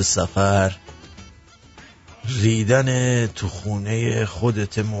قسمت سفر ریدن تو خونه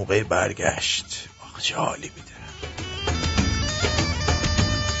خودت موقع برگشت. آخه چه حالی میده.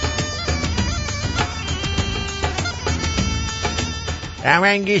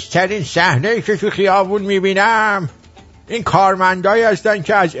 همانگیزترین صحنه‌ای که تو خیابون میبینم این کارمندایی هستن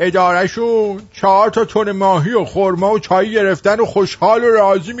که از ادارهشون 4 تن ماهی و خرما و چای گرفتن و خوشحال و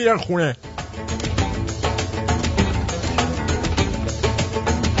راضی میرن خونه.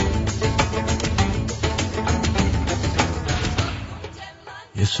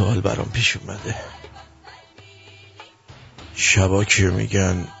 یه سوال برام پیش اومده. شبا که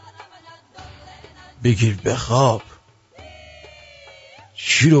میگن بگیر بخواب،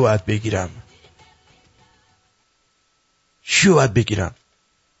 چی رو باید بگیرم؟ چی رو باید بگیرم؟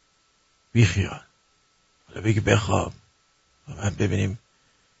 بیخیال، حالا بگی بخواب، بعد ببینیم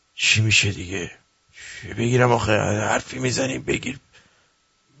چی میشه دیگه. چی بگیرم آخه؟ حرفی میزنی بگیر،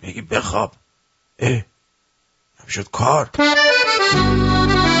 بگی بخواب. نمیشد کار.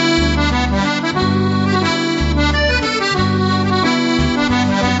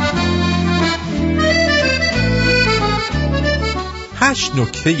 هشت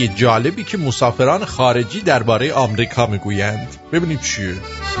نکته جالبی که مسافران خارجی درباره آمریکا میگویند. ببینیم چیه.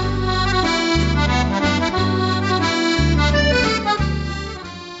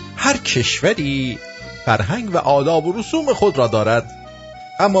 هر کشوری فرهنگ و آداب و رسوم خود را دارد،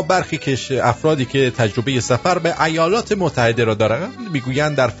 اما برخی افرادی که تجربه سفر به ایالات متحده را دارند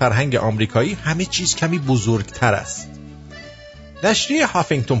میگویند در فرهنگ آمریکایی همه چیز کمی بزرگتر است. نشریه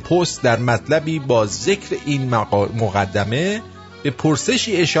هافینگتون پست در مطلبی با ذکر این مقدمه به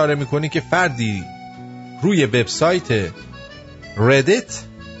پرسشی اشاره میکنه که فردی روی وبسایت ردیت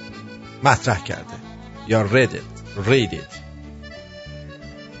مطرح کرده، یا ردیت،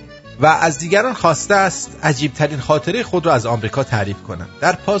 و از دیگران خواسته است عجیبترین خاطره خود را از آمریکا تعریف کنند.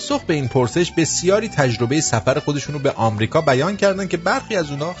 در پاسخ به این پرسش بسیاری تجربه سفر خودشون رو به آمریکا بیان کردن که برخی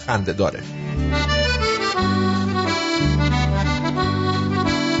از اونها خنده داره.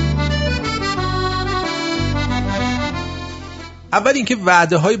 اول اینکه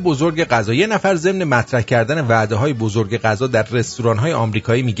وعده‌های بزرگ غذا. یه نفر ضمن مطرح کردن وعده‌های بزرگ غذا در رستوران‌های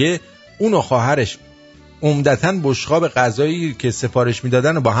آمریکایی میگه اون و خواهرش عمدتاً بشقاب غذایی که سفارش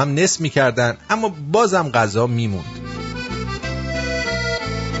میدادن و با هم نصف میکردن، اما بازم غذا میموند.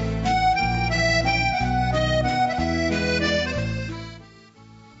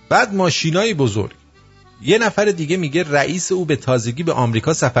 بعد ماشینای بزرگ. یه نفر دیگه میگه رئیس او به تازگی به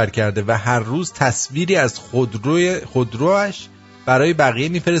آمریکا سفر کرده و هر روز تصویری از خودروش برای بقیه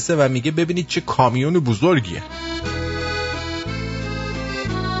میفرسته و میگه ببینید چه کامیون بزرگیه.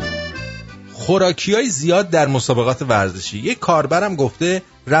 خوراکیای زیاد در مسابقات ورزشی. یک کاربرم گفته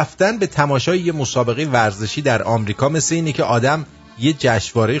رفتن به تماشای یه مسابقه ورزشی در آمریکا مثل اینه که آدم یه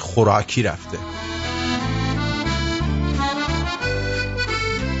جشنواره خوراکی رفته.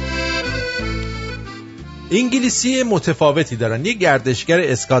 انگلیسی متفاوتی دارن. یه گردشگر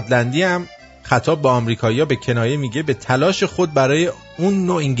اسکاتلندی هم خطاب به آمریکایی‌ها به کنایه میگه به تلاش خود برای اون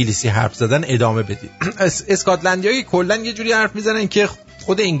نوع انگلیسی حرف زدن ادامه بدید. اسکاتلندی‌ها کلاً یه جوری حرف میزنن که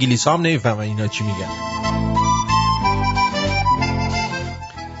خود انگلیس‌ها هم نمیفهمن اینا چی میگن.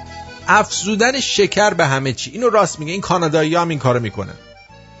 افزودن شکر به همه چی. اینو راست میگه. این کانادایی‌ها هم این کارو میکنن.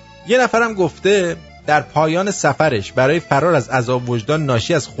 یه نفرم گفته در پایان سفرش برای فرار از عذاب وجدان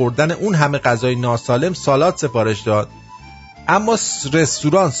ناشی از خوردن اون همه غذای ناسالم سالاد سفارش داد، اما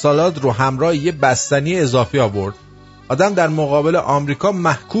رستوران سالاد رو همراه یه بستنی اضافی آورد. آدم در مقابل آمریکا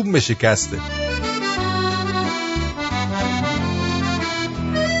محکوم به شکسته.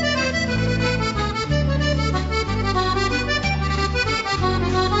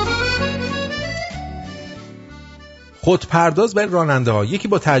 خودپرداز برای راننده ها. یکی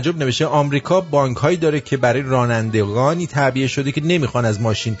با تعجب نوشته آمریکا بانک هایی داره که برای رانندگانی تعبیه شده که نمیخوان از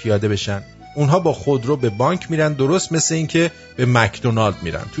ماشین پیاده بشن. اونها با خودرو به بانک میرن، درست مثل این که به مکدونالد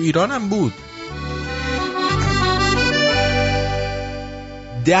میرن. تو ایران هم بود.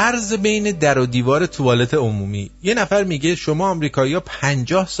 درز بین در و دیوار توالت عمومی. یه نفر میگه شما آمریکایی‌ها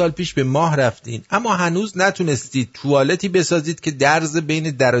 50 سال پیش به ماه رفتین اما هنوز نتونستید توالتی بسازید که درز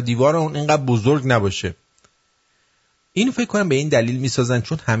بین در و دیوار اون اینقدر بزرگ نباشه. این فکر کنم به این دلیل میسازن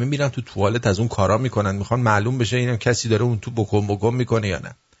چون همه میرن تو توالت از اون کارا میکنن، میخوان معلوم بشه اینم کسی داره اون تو بکن میکنه یا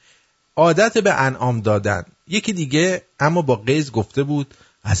نه. عادت به انعام دادن. یکی دیگه اما با غیظ گفته بود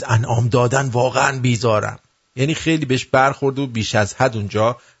از انعام دادن واقعا بیزارم. یعنی خیلی بهش برخورده و بیش از حد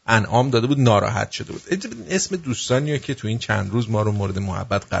اونجا انعام داده بود، ناراحت شده بود. اسم دوستانیه که تو این چند روز ما رو مورد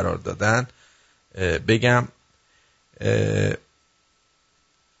محبت قرار دادن بگم.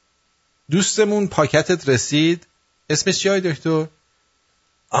 دوستمون پاکتت رسید. اسمش چیه دکتر؟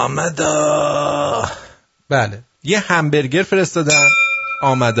 آمدا. بله، یه همبرگر فرستادن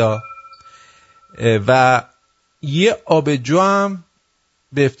آمدا و یه آبجو هم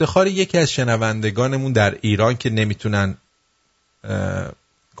به افتخار یکی از شنوندگانمون در ایران که نمیتونن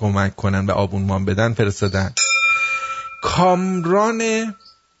کمک کنن به آبونمان بدن فرستادن. کامران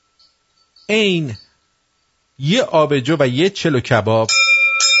این یه آبجو و یه چلو کباب.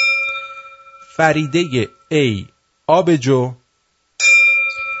 فریده ای آبجو.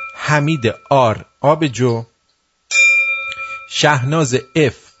 حمید آر آبجو. شهناز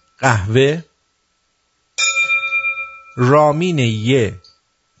اف قهوه. رامین ی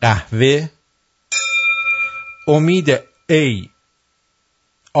قهوه. امید ای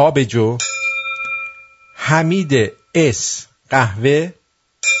آبجو. حمید اس قهوه.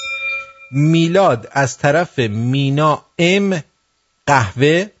 میلاد از طرف مینا ام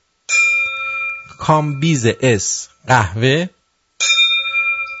قهوه. کامبیز اس قهوه.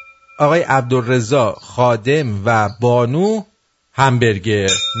 آقای عبدالرضا خادم و بانو همبرگر.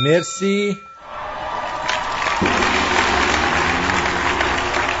 مرسی.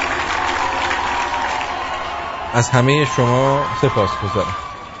 از همه شما سپاسگزارم.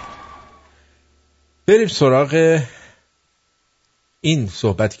 بریم سراغ این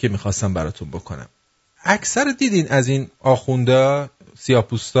صحبتی که میخواستم براتون بکنم. اکثر دیدین از این آخوندا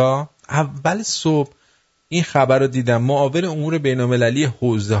سیاه‌پوستا. اول صبح این خبر رو دیدم. معاون امور بین‌المللی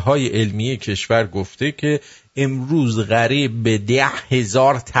حوزه‌های علمی کشور گفته که امروز قریب به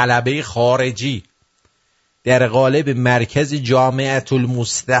 10,000 طلبه خارجی در قالب مرکز جامعه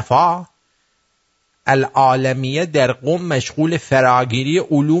المصطفی العالمیه در قم مشغول فراگیری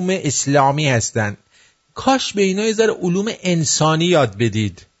علوم اسلامی هستند. کاش به اینا یه ذره علوم انسانی یاد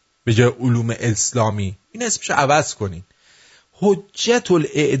بدید به جای علوم اسلامی. این اسمش عوض کنین. حجت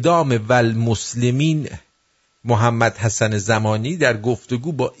الاعدام و المسلمین محمد حسن زمانی در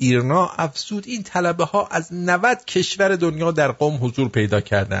گفتگو با ایرنا افزود این طلبه ها از 90 کشور دنیا در قم حضور پیدا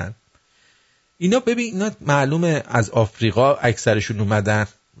کردند. اینا ببین اینا معلومه از آفریقا اکثرشون اومدن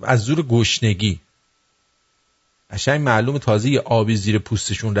از زور گشنگی. قشنگ معلومه تازه یه آبی زیر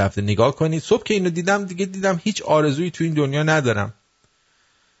پوستشون رفته. نگاه کنید صبح که اینو دیدم دیدم هیچ آرزویی تو این دنیا ندارم.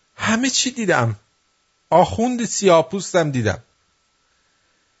 همه چی دیدم. آخوند سیاه‌پوستم دیدم.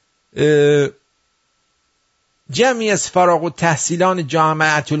 جمعی از فارغ التحصیلان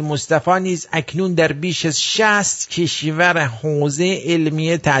جامعه المصطفی نیز اکنون در بیش از 60 کشور حوزه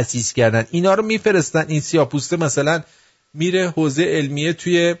علمیه تأسیس کردند. اینا رو میفرستن. این سیاه‌پوسته مثلا میره حوزه علمیه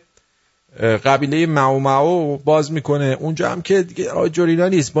توی قبیله معو باز میکنه. اونجا هم که دیگه آجورینا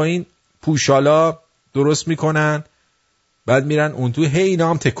نیست، با این پوشالا درست میکنن بعد میرن اون تو، هی اینا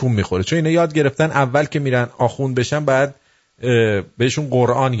هم تکون میخوره، چون اینا یاد گرفتن اول که میرن آخوند بشن بعد بهشون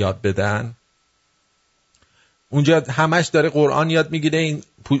قرآن یاد بدن. اونجا همش داره قرآن یاد میگیره، این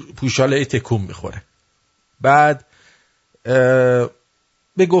پوشاله تکون میخوره. بعد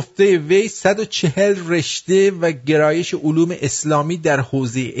به گفته وی 140 رشته و گرایش علوم اسلامی در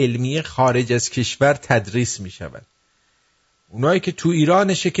حوزه علمی خارج از کشور تدریس میشود. اونایی که تو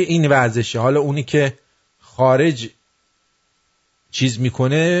ایرانشه که این وضعشه، حالا اونی که خارج چیز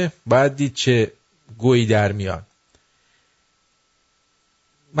میکنه باید دید چه گویی در میاد.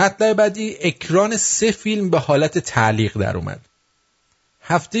 مطلب بعدی، اکران 3 فیلم به حالت تعلیق در اومد.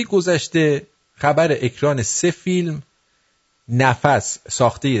 هفته گذشته خبر اکران 3 فیلم، نفس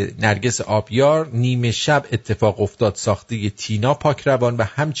ساخته نرگس آبیار، نیمه شب اتفاق افتاد ساخته تینا پاکروان و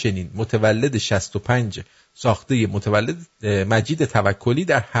همچنین متولد 65 ساخته متولد مجید توکلی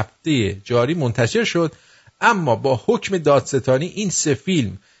در هفته جاری منتشر شد. اما با حکم دادستانی این 3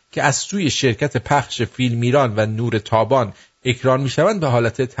 فیلم که از سوی شرکت پخش فیلم ایران و نور تابان اکران میشوند به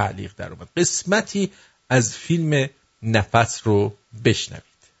حالت تعلیق در اومد. قسمتی از فیلم نفس رو بشنوید.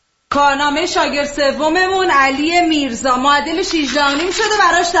 کارنامه شاگرد سوممون علی میرزا، معدل 16.5 شده،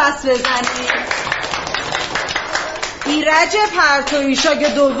 براش دست بزنید. ایرج پرتویی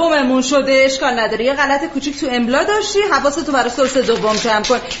شاگرد دوممون شده، اشکال نداره، یه غلط کوچیک تو املا داشتی، حواستو برای سورس دوم جمع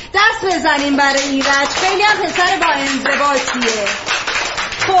کن. دست بزنیم برای ایرج، خیلی هم پسر با انضباطیه.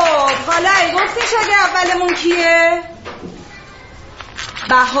 خب حالا ای گفتین شاگرد اولمون کیه؟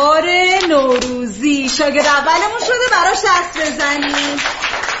 بهار نوروزی شاگرد اولمون شده، براش دست بزنیم.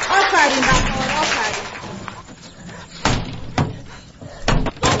 آفرین بهار، آفرین.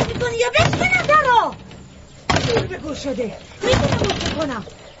 دنیا بشکنم درو دور بگو شده، میتونم بسته کنم.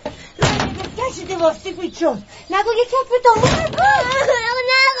 کشیده واسه پیچ شد، نگو یه کت به دامون کن. نگو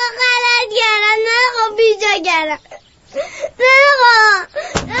غلط گردم، نگو بیجا گردم،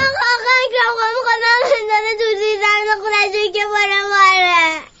 نگو خنکم میخونم داره دوزی زن خونشون که باره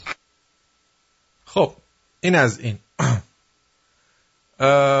ماره. خب این از این.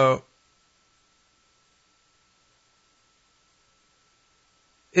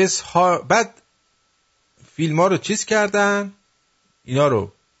 بعد فیلم ها رو چیز کردن، اینا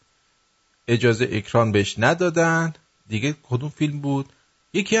رو اجازه اکران بهش ندادن دیگه. کدوم فیلم بود؟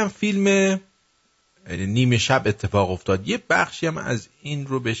 یکی هم فیلم نیمه شب اتفاق افتاد. یه بخشی هم از این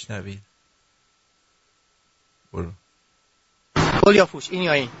رو بشنوید. برو بول یا پوش این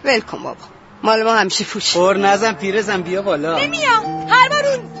یا این ولکن بابا، مال ما همیشه پوش. اور نزن پیرزن، بیا بالا. نمیام، هر بار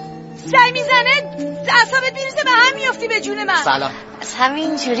اون سعی میزنه اعصابت میریزه به هم میافتی به جون من. سلام. از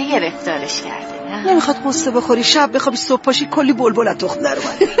همین جوری گرفتارش کرده نه؟ نمیخواد قصه بخوری، شب بخوابی صبح پاشی کلی بلبل از تخم در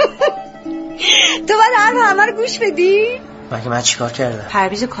اومده. تو باید همه رو گوش بدی؟ مگه من چیکار کردم؟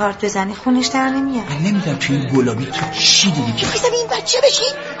 پرویز کارت بزنی خونش در نمیاد. من نمیدونم تو این گلابی تو چی دیدی که بزنی این بچه بشی؟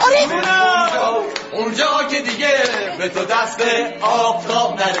 آره اونجا که دیگه به تو دست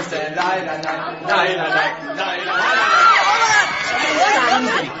آفتاب نرسه. لای لای لای لای لای.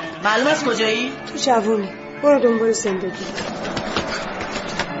 معلوم است کجایی؟ تو جوونی، برو دنبال زندگی.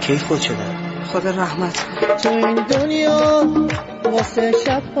 کی خود شده؟ خدا رحمت کنه. دنیا واسه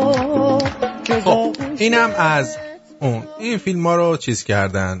شب‌ها. خب اینم از اون. این فیلم ها رو چیز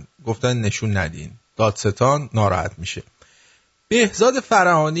کردن، گفتن نشون ندین، دادستان ناراحت میشه. بهزاد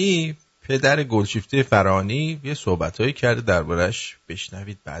فرهانی پدر گلشیفته فرهانی یه صحبتایی کرده دربارش،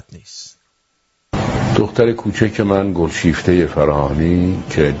 بشنوید، بد نیست. دختر کوچک من گلشیفته فرهانی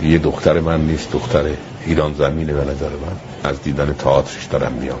که یه دختر من نیست، دختر ایران زمینه به نظر من، از دیدن تئاترش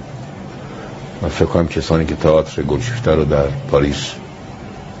دارم میام. من فکر کنم کسانی که تئاتر گلشیفته رو در پاریس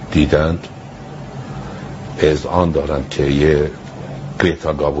دیدند اذعان دارن که یه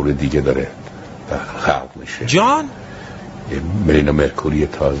گریتا گابور دیگه داره خلق میشه. جان مرینا مرکوری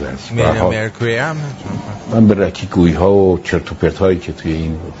تازه است. مرینا مرکوری هم من به رکیگویی ها و چرت و پرت هایی که توی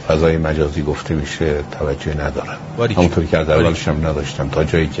این فضای مجازی گفته میشه توجه ندارم، همونطوری که از اولش هم نداشتم تا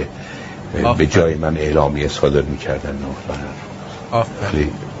جایی که به جای من اعلامیه صادر میکردن.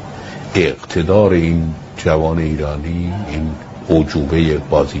 ولی اقتدار این جوان ایرانی، این عجوبه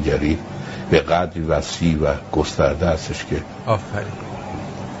بازیگری به قدری وسیع و گسترده هستش که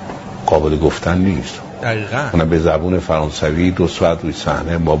قابل گفتن نیست. دقیقاً. من به زبون فرانسوی 2 ساعت روی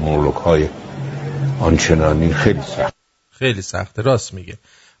صحنه با مونولوگ‌های آنچنانی خیلی سخته، راست میگه.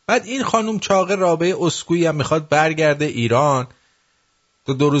 بعد این خانم چاقه رابعه اسکویی هم میخواد برگرده ایران.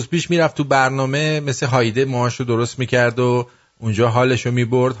 2 روز پیش میرفت تو برنامه مثل هایده موهاشو درست میکرد و اونجا حالشو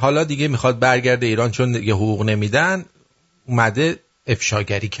میبرد. حالا دیگه میخواد برگرده ایران چون دیگه حقوق نمیدن، اومده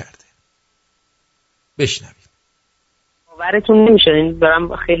افشاگری کرده. بشنوید. باورتون نمیشه، این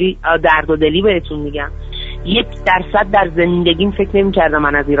دارم خیلی درد و دلی بهتون میگم. 1% در زندگیم فکر نمی‌کردم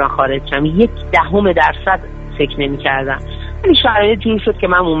من از ایران خارج شم. 0.1% فکر نمی‌کردم. ولی شرایط جور شد که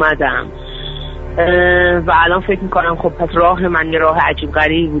من اومدم و الان فکر می‌کنم خب پس راه من یه راه عجیب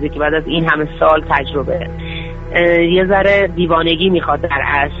غریبی بوده که بعد از این همه سال تجربه یه ذره دیوانگی میخواد در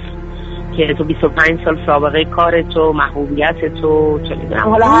اصل که تو 25 سال سابقه کار تو، محبوبیت تو، چه میدونم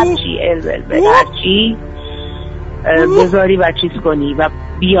حالا هر چی هر چی بذاری و چیز کنی و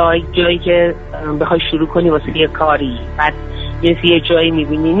بیای جایی که بخوای شروع کنی واسه یه کاری. بعد یه جایی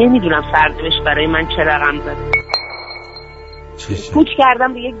میبینی نمیدونم سرنوشت برای من چه رقم زده. کوچ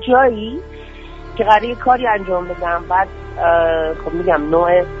کردم به یک جایی که قراره کاری انجام بدم. بعد خب میگم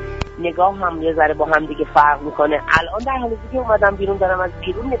نوع نگاه هم یه ذره با هم دیگه فرق میکنه. الان در حالی که اومدم بیرون دارم از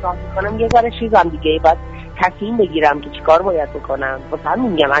بیرون نگاه میکنم یه ذره چیزم دیگه. بعد تصمیم بگیرم که چیکار باید بکنم. واسه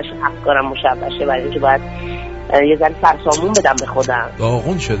همین میگم افکارم مشوشه برای اینکه باید یه ذره سرسامون بدم به خودم.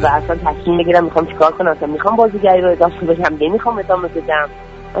 داغون شده. و اصلا تصمیم بگیرم میخوام چیکار کنم. اصلا میخوام بازیگری رو ادامه بدم نمیخوام ادامه بدم.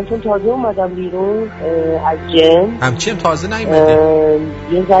 من چون تازه اومدم بیرون از جیم همچنین تازه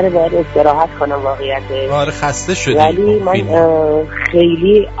نیومدی یه ذره باید استراحت کنم واقعیت. آره خسته شدی. ولی من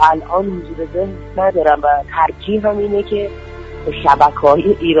خیلی الان حضور ذهن ندارم و ترجیح هم اینه که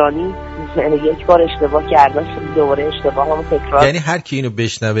شبکه‌های ایرانی یک بار اشتباه کردن دوباره اشتباهامو تکرار. یعنی هر کی اینو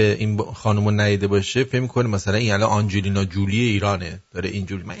بشنوه این خانومو ندیده باشه فکر می‌کنه مثلا این الان آنجلینا جولی ایرانه داره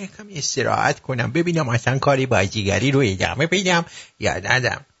اینجوری من یکم استراحت کنم ببینم اصلا کاری بازیگری رو ادامه بدم یا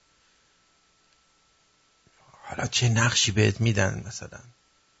ندم. حالا چه نقشی بهت میدن مثلا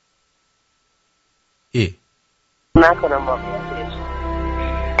نکنم واقعیتش.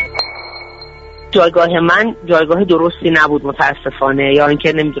 جایگاه من جایگاه درستی نبود متاسفانه، یا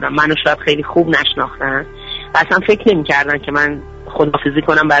اینکه نمیدونم منو شاید خیلی خوب نشناختن و اصلا فکر نمی‌کردن که من خداحافظی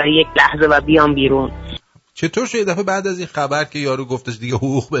کنم برای یک لحظه و بیام بیرون. چطور شد یه دفعه بعد از این خبر که یارو گفتش دیگه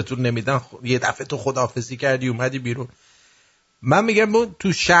حقوق بهتون نمیدن یه دفعه تو خداحافظی کردی اومدی بیرون؟ من میگم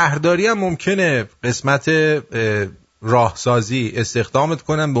تو شهرداری هم ممکنه قسمت راهسازی استخدامت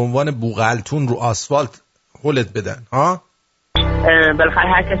کنن به عنوان بوغلتون رو آسفالت هولت بدن ها؟ بالاخره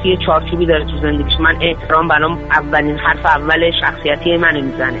هر کسی یه چارچوبی داره تو زندگیش. من احترام برام اولین حرف اول شخصیتی منو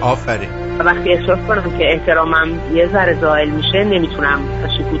میزنه. آفرین. و وقتی احساس کنم که احترامم یه ذره زائل میشه نمیتونم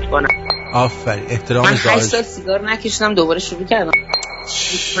سکوت کنم. آفرین. احترام من زائل. 8 سال سیگار نکشیدم دوباره شروع کردم.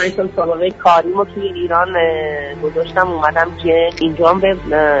 5 سال سابقه کاریمو توی ایران گذاشتم اومدم که اینجا به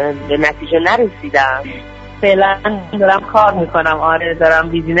نتیجه نرسیدم. فعلا دارم کار میکنم. آره دارم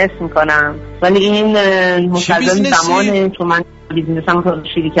بیزینس میکنم ولی این متأزم زمانه که من بیزینسم رو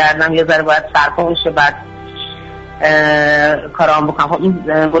شروع کردم یه ذره باید سرپا بشه بعد کارام بکنم. خب این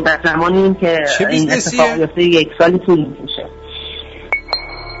مدت زمانی این که این اتفاق بیفته 1 سالی طول میکشه.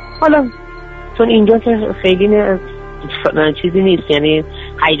 حالا چون اینجا که خیلی چیزی نیست، یعنی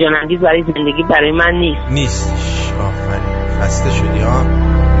هیجان انگیز برای زندگی برای من نیست. آفرین. خسته شدی ها؟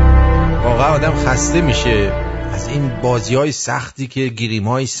 واقعا آدم خسته میشه از این بازی‌های سختی که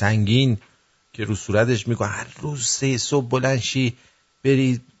گریم‌های سنگین که رو صورتش میکنه. هر روز 3 صبح بلند شی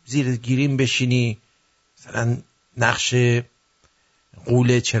بری زیر گریم بشینی، مثلا نقش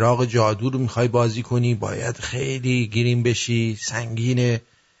غول چراغ جادو رو میخوای بازی کنی، باید خیلی گریم بشی، سنگینه.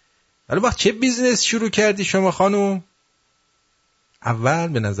 ولی وقت چه بیزنس شروع کردی شما خانم؟ اول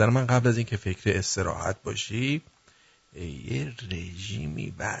به نظر من قبل از این که فکر استراحت باشی یه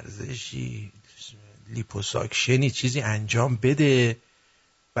رژیمی، ورزشی، لیپوساکشنی چیزی انجام بده.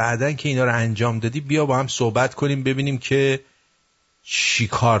 بعدن که اینا رو انجام دادی بیا با هم صحبت کنیم ببینیم که چی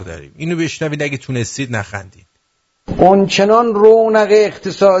کار داریم. اینو بشنوید اگه تونستید نخندید. اونچنان رونق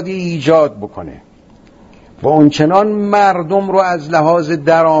اقتصادی ایجاد بکنه و اونچنان مردم رو از لحاظ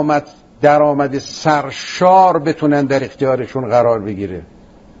درآمد سرشار بتونن در اختیارشون قرار بگیره.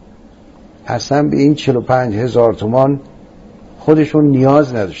 اصلا به این 45,000 تومان خودشون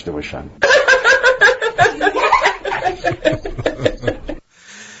نیاز نداشته باشن.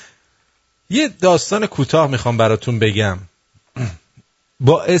 یه داستان کوتاه میخوام براتون بگم.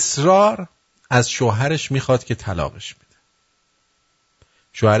 با اصرار از شوهرش میخواد که طلاقش بده.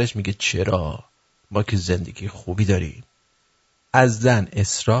 شوهرش میگه چرا؟ ما که زندگی خوبی داریم. از زن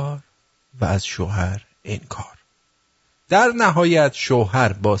اصرار و از شوهر انکار. در نهایت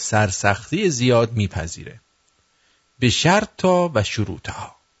شوهر با سرسختی زیاد میپذیره به شرط‌ها و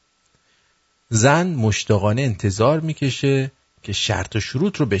شروطها. زن مشتاقانه انتظار میکشه که شرط و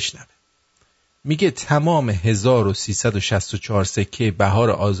شروط رو بشنوه. میگه تمام 1364 سکه بهار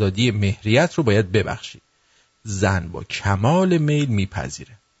آزادی مهریت رو باید ببخشی. زن با کمال میل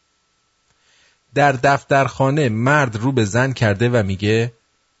میپذیره. در دفترخانه مرد رو به زن کرده و میگه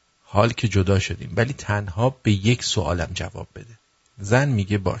حال که جدا شدیم ولی تنها به یک سوالم جواب بده. زن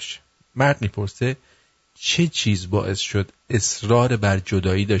میگه باش. مرد میپرسه چه چیز باعث شد اصرار بر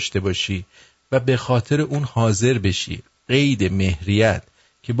جدایی داشته باشی و به خاطر اون حاضر بشی قید مهریت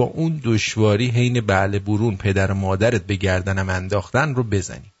که با اون دشواری حین بله برون پدر و مادرت به گردنم انداختن رو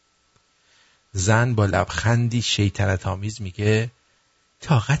بزنی؟ زن با لبخندی شیطنت آمیز میگه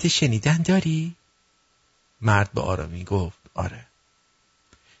طاقت شنیدن داری؟ مرد به آرامی گفت آره.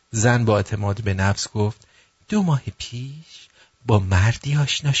 زن با اعتماد به نفس گفت 2 ماه پیش با مردی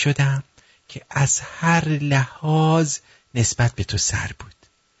آشنا شدم که از هر لحاظ نسبت به تو سر بود.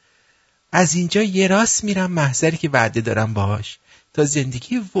 از اینجا یه راست میرم محضری که وعده دارم باهاش تا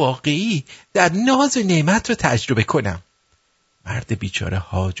زندگی واقعی در ناز و نعمت رو تجربه کنم. مرد بیچاره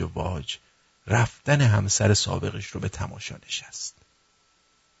هاج و واج رفتن همسر سابقش رو به تماشا نشست.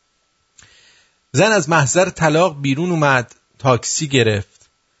 زن از محضر طلاق بیرون اومد، تاکسی گرفت.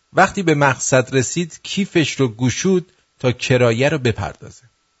 وقتی به مقصد رسید کیفش رو گشود تا کرایه رو بپردازه.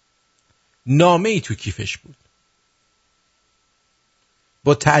 نامه ای تو کیفش بود.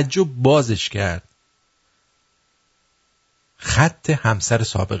 با تعجب بازش کرد. خط همسر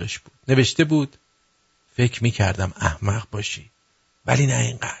سابقش بود. نوشته بود فکر میکردم احمق باشی ولی نه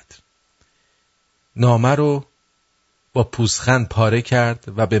اینقدر. نامه رو با پوزخند پاره کرد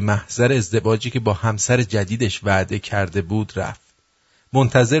و به محضر ازدواجی که با همسر جدیدش وعده کرده بود رفت.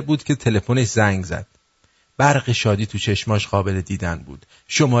 منتظر بود که تلفنش زنگ زد. برق شادی تو چشماش قابل دیدن بود.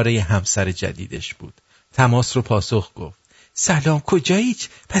 شماره همسر جدیدش بود. تماس رو پاسخ گفت سلام کجایی؟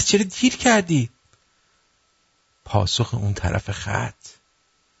 پس چرا دیر کردی؟ پاسخ اون طرف خط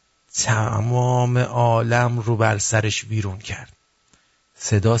تمام عالم رو بر سرش ویرون کرد.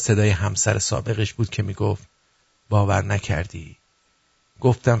 صدای همسر سابقش بود که میگفت باور نکردی.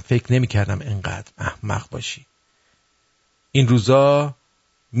 گفتم فکر نمی کردم اینقدر احمق باشی. این روزا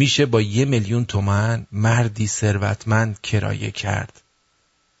میشه با 1,000,000 تومان مردی ثروتمند کرایه کرد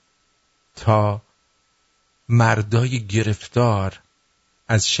تا مردای گرفتار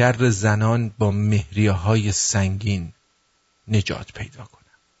از شر زنان با مهریه‌های سنگین نجات پیدا کنن.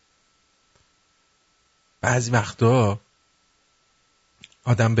 بعضی وقتا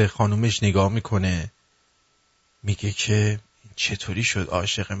آدم به خانومش نگاه میکنه میگه که چطوری شد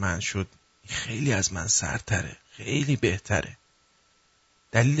عاشق من شد، خیلی از من سرتره، خیلی بهتره.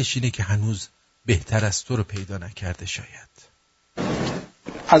 دلیلش اینه که هنوز بهتر از تو رو پیدا نکرده. شاید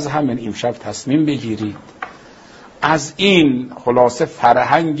از همین امشب تصمیم بگیرید از این خلاصه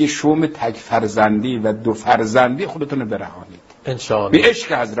فرهنگ شوم تک فرزندی و 2 فرزندی خودتون رو برهانید به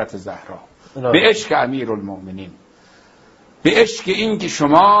عشق حضرت زهرا، به عشق امیرالمومنین، به عشق این که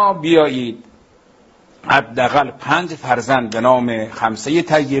شما بیایید حداقل 5 فرزند به نام خمسه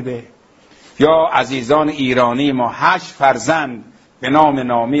طیبه، یا عزیزان ایرانی ما 8 فرزند به نام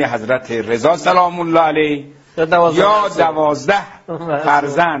نامی حضرت رضا سلام الله علیه، یا 12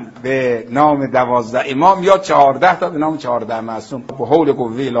 فرزند به نام 12 امام، یا 14 تا به نام 14 معصوم. به حول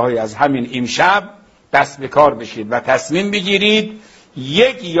قوه الهی از همین امشب دست به کار بشید و تصمیم بگیرید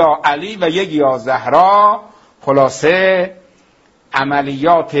 1 یا علی و 1 یا زهرا. خلاصه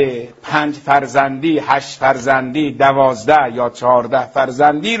عملیات 5 فرزندی، 8 فرزندی، 12 یا 14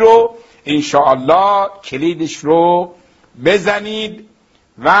 فرزندی رو انشاءالله کلیدش رو بزنید.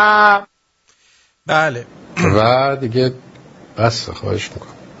 و بله و دیگه بس خواهش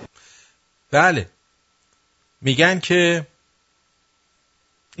میکنم. بله میگن که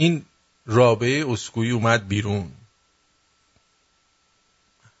این رابعه اسکویی اومد بیرون،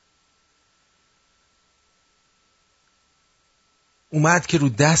 اومد که رو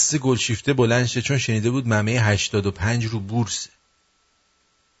دست گلشیفته بلند شه، چون شنیده بود ممه 85 رو بورس.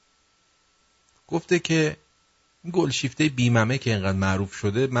 گفته که این گلشیفته بیممه که اینقدر معروف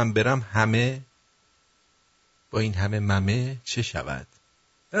شده، من برم همه با این همه ممه چه شود؟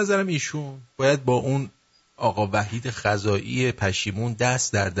 به نظرم ایشون باید با اون آقا وحید خزائی پشیمون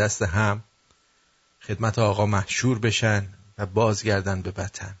دست در دست هم خدمت آقا محشور بشن و بازگردن به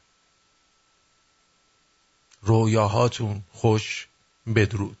وطن. رویاهاتون خوش،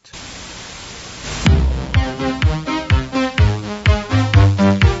 بدرود.